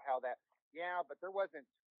 years ago, how that, but there wasn't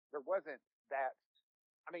that.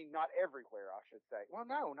 I mean, not everywhere, I should say. Well,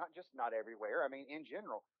 no, not everywhere. I mean, in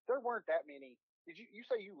general, there weren't that many. Did you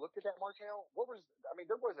say you looked at that, Martell?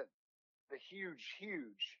 There wasn't the huge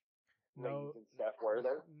No, leads and stuff, were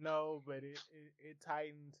there? no, but it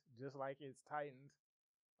tightened just like it's tightened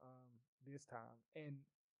this time. And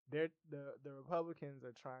the Republicans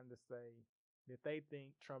are trying to say that they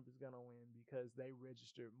think Trump is gonna win because they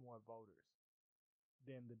registered more voters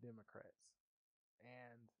than the Democrats.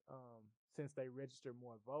 And since they registered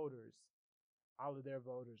more voters, all of their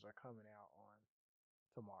voters are coming out on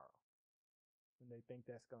tomorrow. And they think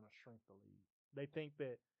that's going to shrink the lead. They think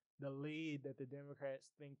that the lead that the Democrats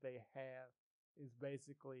think they have is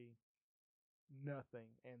basically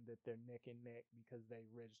nothing, and that they're neck and neck because they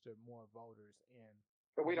registered more voters in.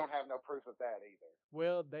 But we don't have no proof of that either.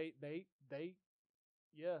 Well, they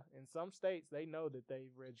in some states they know that they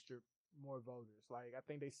registered more voters. Like I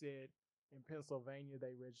think they said in Pennsylvania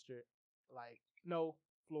they registered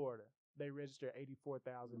Florida. They registered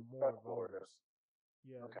 84,000 more voters.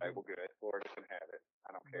 Yeah. Okay, well, good. Florida can have it.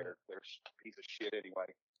 I don't care. They're a piece of shit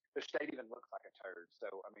anyway. The state even looks like a turd. So,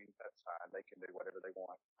 I mean, that's fine. They can do whatever they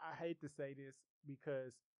want. I hate to say this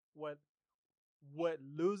because what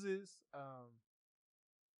loses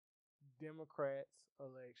Democrats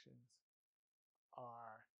elections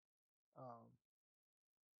are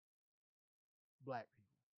black people.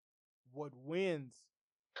 What wins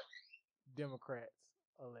Democrats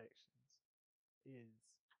elections is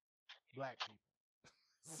black people.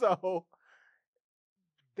 So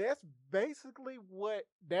that's basically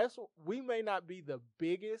we may not be the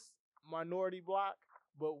biggest minority bloc,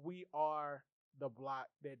 but we are the bloc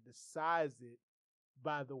that decides it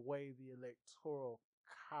by the way the electoral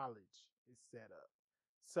college is set up.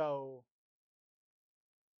 So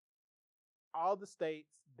all the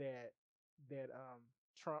states that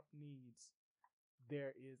Trump needs,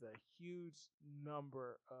 there is a huge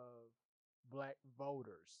number of black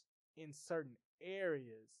voters in certain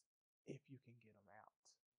areas if you can get them out.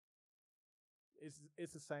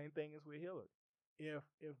 It's the same thing as with Hillary. If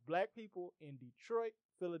black people in Detroit,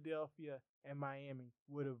 Philadelphia, and Miami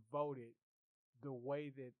would have voted the way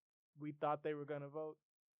that we thought they were going to vote,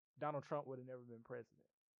 Donald Trump would have never been president.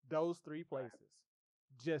 Those three places.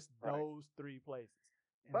 Just those three places.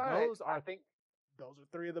 And but those are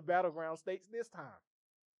three of the battleground states this time.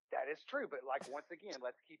 That is true, but like once again,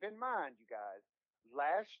 let's keep in mind, you guys,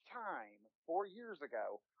 last time, 4 years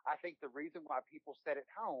ago, I think the reason why people sat at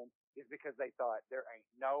home is because they thought there ain't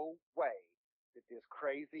no way that this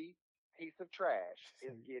crazy piece of trash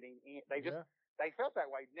is getting in. They felt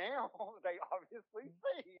that way. Now they obviously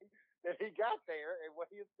see that he got there and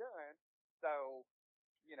what he has done. So,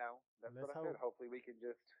 that's what I said. Hopefully we can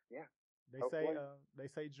just, They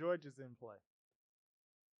say Georgia's in play.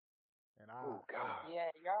 And oh God.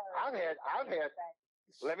 Yeah, y'all. I've had.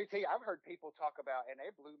 Let me tell you, I've heard people talk about, and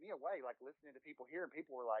they blew me away. Like listening to people here, and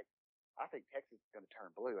people were like, "I think Texas is going to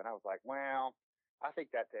turn blue," and I was like, "Well, I think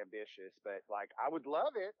that's ambitious, but like, I would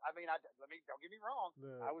love it. I mean, don't get me wrong,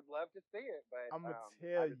 I would love to see it, but I'm gonna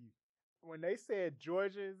tell you, when they said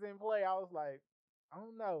Georgia is in play, I was like, I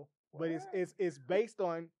don't know, but it's based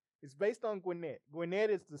on Gwinnett.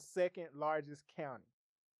 Gwinnett is the second largest county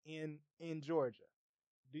in Georgia.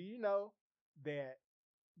 Do you know that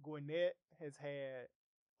Gwinnett has had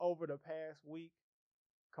over the past week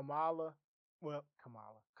Kamala,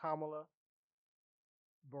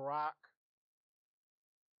 Barack,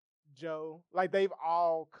 Joe, like they've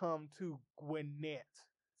all come to Gwinnett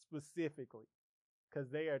specifically because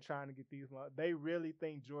they are trying to get these. They really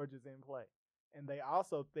think Georgia's in play, and they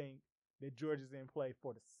also think that Georgia's in play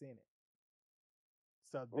for the Senate.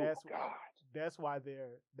 So that's why they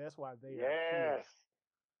yes. are here.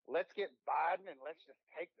 Let's get Biden and let's just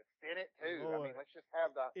take the Senate too. Lord, I mean, let's just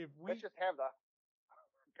have the.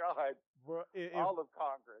 God. Bro, All of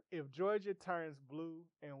Congress. if Georgia turns blue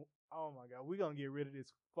and oh my God, we're gonna get rid of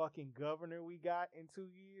this fucking governor we got in 2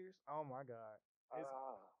 years. Oh my God,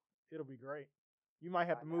 it'll be great. You might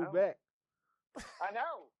have I to move know. back. I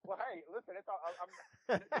know. Well, hey, listen,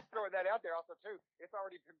 I'm just throwing that out there also too. It's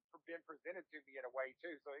already been presented to me in a way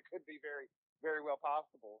too, so it could be very, very well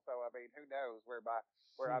possible. So I mean, who knows where I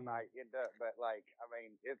Shit. might end up? But like, I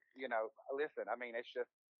mean, it's listen, I mean, it's just,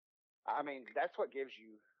 I mean, that's what gives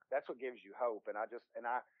you hope, and I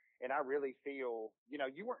really feel,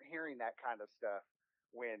 you weren't hearing that kind of stuff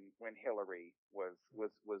when Hillary was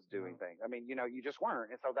doing No. things. I mean, you just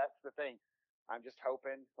weren't, and so that's the thing. I'm just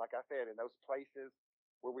hoping, like I said, in those places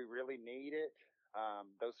where we really need it,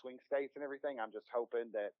 those swing states and everything, I'm just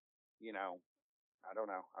hoping that, I don't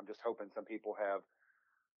know. I'm just hoping some people have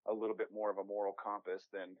a little bit more of a moral compass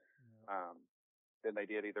than they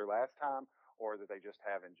did either last time or that they just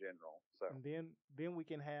have in general. So, And then we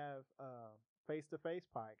can have face to face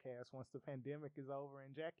podcast once the pandemic is over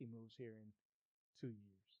and Jackie moves here in 2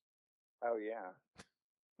 years. oh yeah.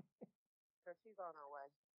 So she's on her way.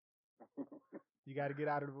 You got to get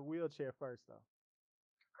out of the wheelchair first, though.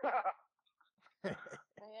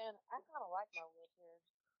 Man, I kind of like my wheelchair.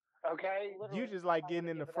 Okay. Literally, You just like I getting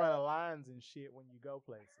wanna in the give it front up. of lines and shit when you go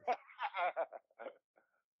places. I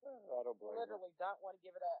don't blame you. Literally don't want to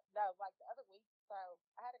give it up. No, like the other week, so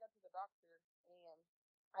I had to go to the doctor and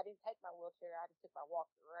I didn't take my wheelchair, I just took my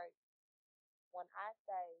walker, right? When I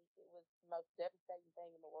say it was the most devastating thing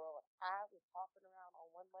in the world, I was hopping around on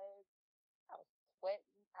one leg, I was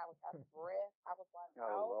sweating, I was out of breath, I was like, Oh,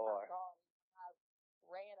 oh Lord. my God, I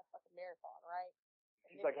ran a fucking marathon, right?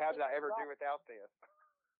 And She's then like, how did I ever do it? without this?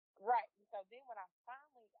 Right. And so then when I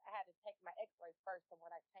had to take my x-rays first, and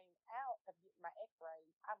when I came out of getting my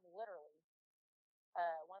x-rays, I'm literally,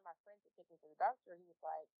 one of my friends that took me to the doctor, he was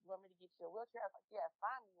like, you want me to get you a wheelchair? I was like, yeah,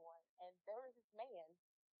 find me one. And there was this man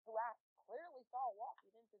who I clearly saw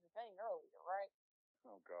walking into the thing earlier, right?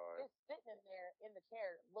 Oh God. Just sitting in there in the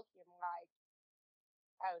chair looking like,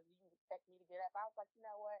 oh, do you expect me to get up? I was like, you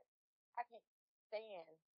know what? I can't stand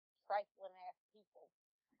trifling ass people.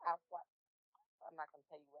 I was like, I'm not going to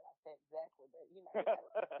tell you what I said exactly, but that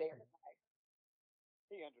was very nice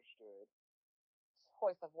He understood.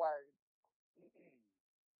 choice of words.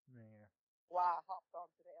 Man. While I hopped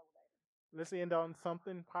onto the elevator. Let's end on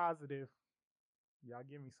something positive. Y'all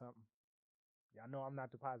give me something. Y'all know I'm not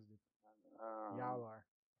the positive. Y'all are.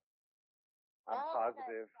 I'm Oh,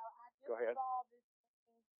 positive. Okay. So I just Go ahead. saw this thing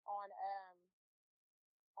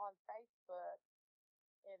on Facebook,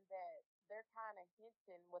 and that they're kind of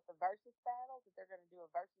hinting with the versus battle that they're going to do a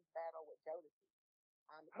versus battle with Jodeci.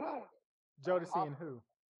 I'm excited. Jodeci and who?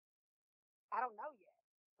 I don't know yet.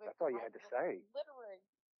 But That's all you had to say. Literally,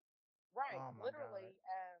 right? Oh my literally,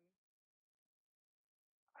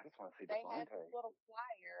 I just want to see they had Devontae. this little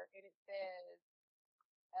flyer, and it says,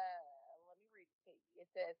 let me read it to you. It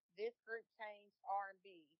says, "This group changed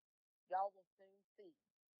R&B. Y'all will soon see."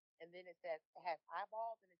 And then it has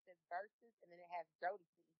eyeballs, and it says versus, and then it has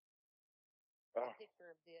Jodeci. A picture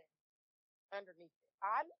of them underneath it.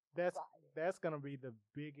 I'm excited. That's gonna be the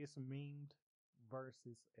biggest memed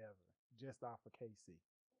versus ever, just off of KC.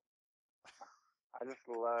 I just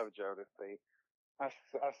love Jodeci. I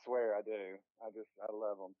swear I do. I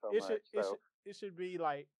love them so much. It should be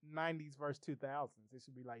like 90s versus 2000s. It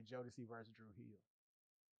should be like Jodeci versus Drew Hill.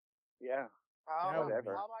 Yeah. Oh,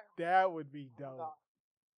 whatever. Oh my God. That would be Oh my dope. God.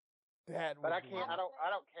 But I can't. I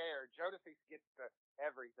don't care. Jodeci gets to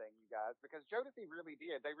everything, you guys, because Jodeci really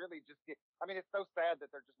did. They really just did. I mean, it's so sad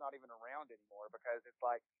that they're just not even around anymore because it's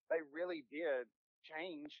like they really did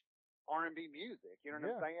change R&B music. You know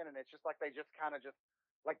what I'm saying? And it's just like they just kind of just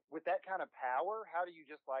like with that kind of power. How do you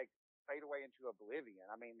just like fade away into oblivion?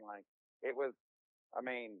 I mean, like it was. I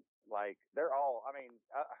mean, like they're all. I mean,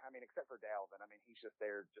 except for Dalvin. I mean, he's just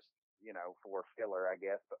there, just for filler, I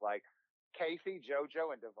guess. But like. Casey,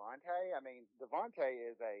 JoJo, and Devontae. I mean, Devontae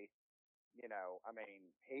is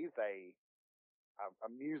he's a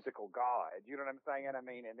musical god. You know what I'm saying? I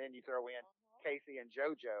mean, and then you throw in Casey and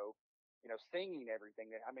JoJo, singing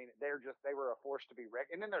everything. I mean, they were a force to be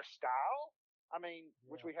reckoned. And then their style, I mean,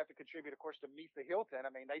 which we have to contribute, of course, to Misa Hilton.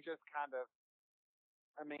 I mean, they just kind of,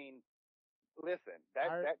 I mean, listen,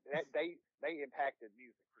 they impacted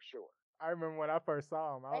music for sure. I remember when I first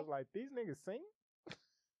saw them, I was like, these niggas sing?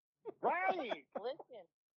 Right. Listen.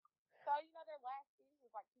 So their last season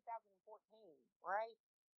was like 2014, right?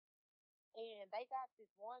 And they got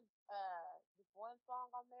this one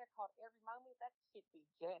song on there called "Every Moment." That shit be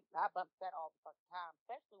jammed. I bump that all the fucking time,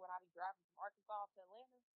 especially when I be driving from Arkansas to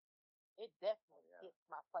Atlanta. It definitely hits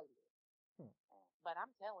my playlist. But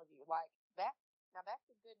I'm telling you, like that Now that's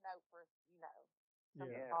a good note for some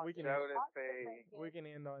Yeah, Yeah, we can Jodeci. we can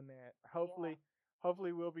end on that.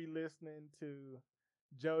 Hopefully we'll be listening to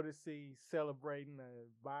Jodeci celebrating the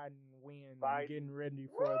Biden win and Biden. getting ready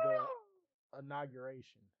for the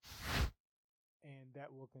inauguration. And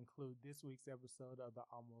that will conclude this week's episode of the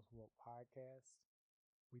Almost Woke podcast.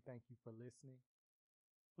 We thank you for listening.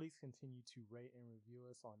 Please continue to rate and review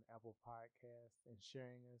us on Apple Podcasts and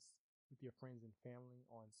sharing us with your friends and family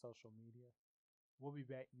on social media. We'll be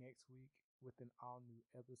back next week with an all new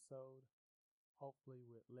episode, hopefully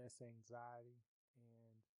with less anxiety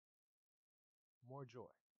and more joy.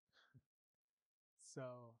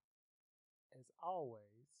 So, as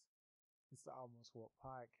always, it's the Almost Woke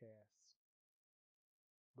podcast,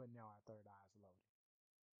 but now our third eye is loaded.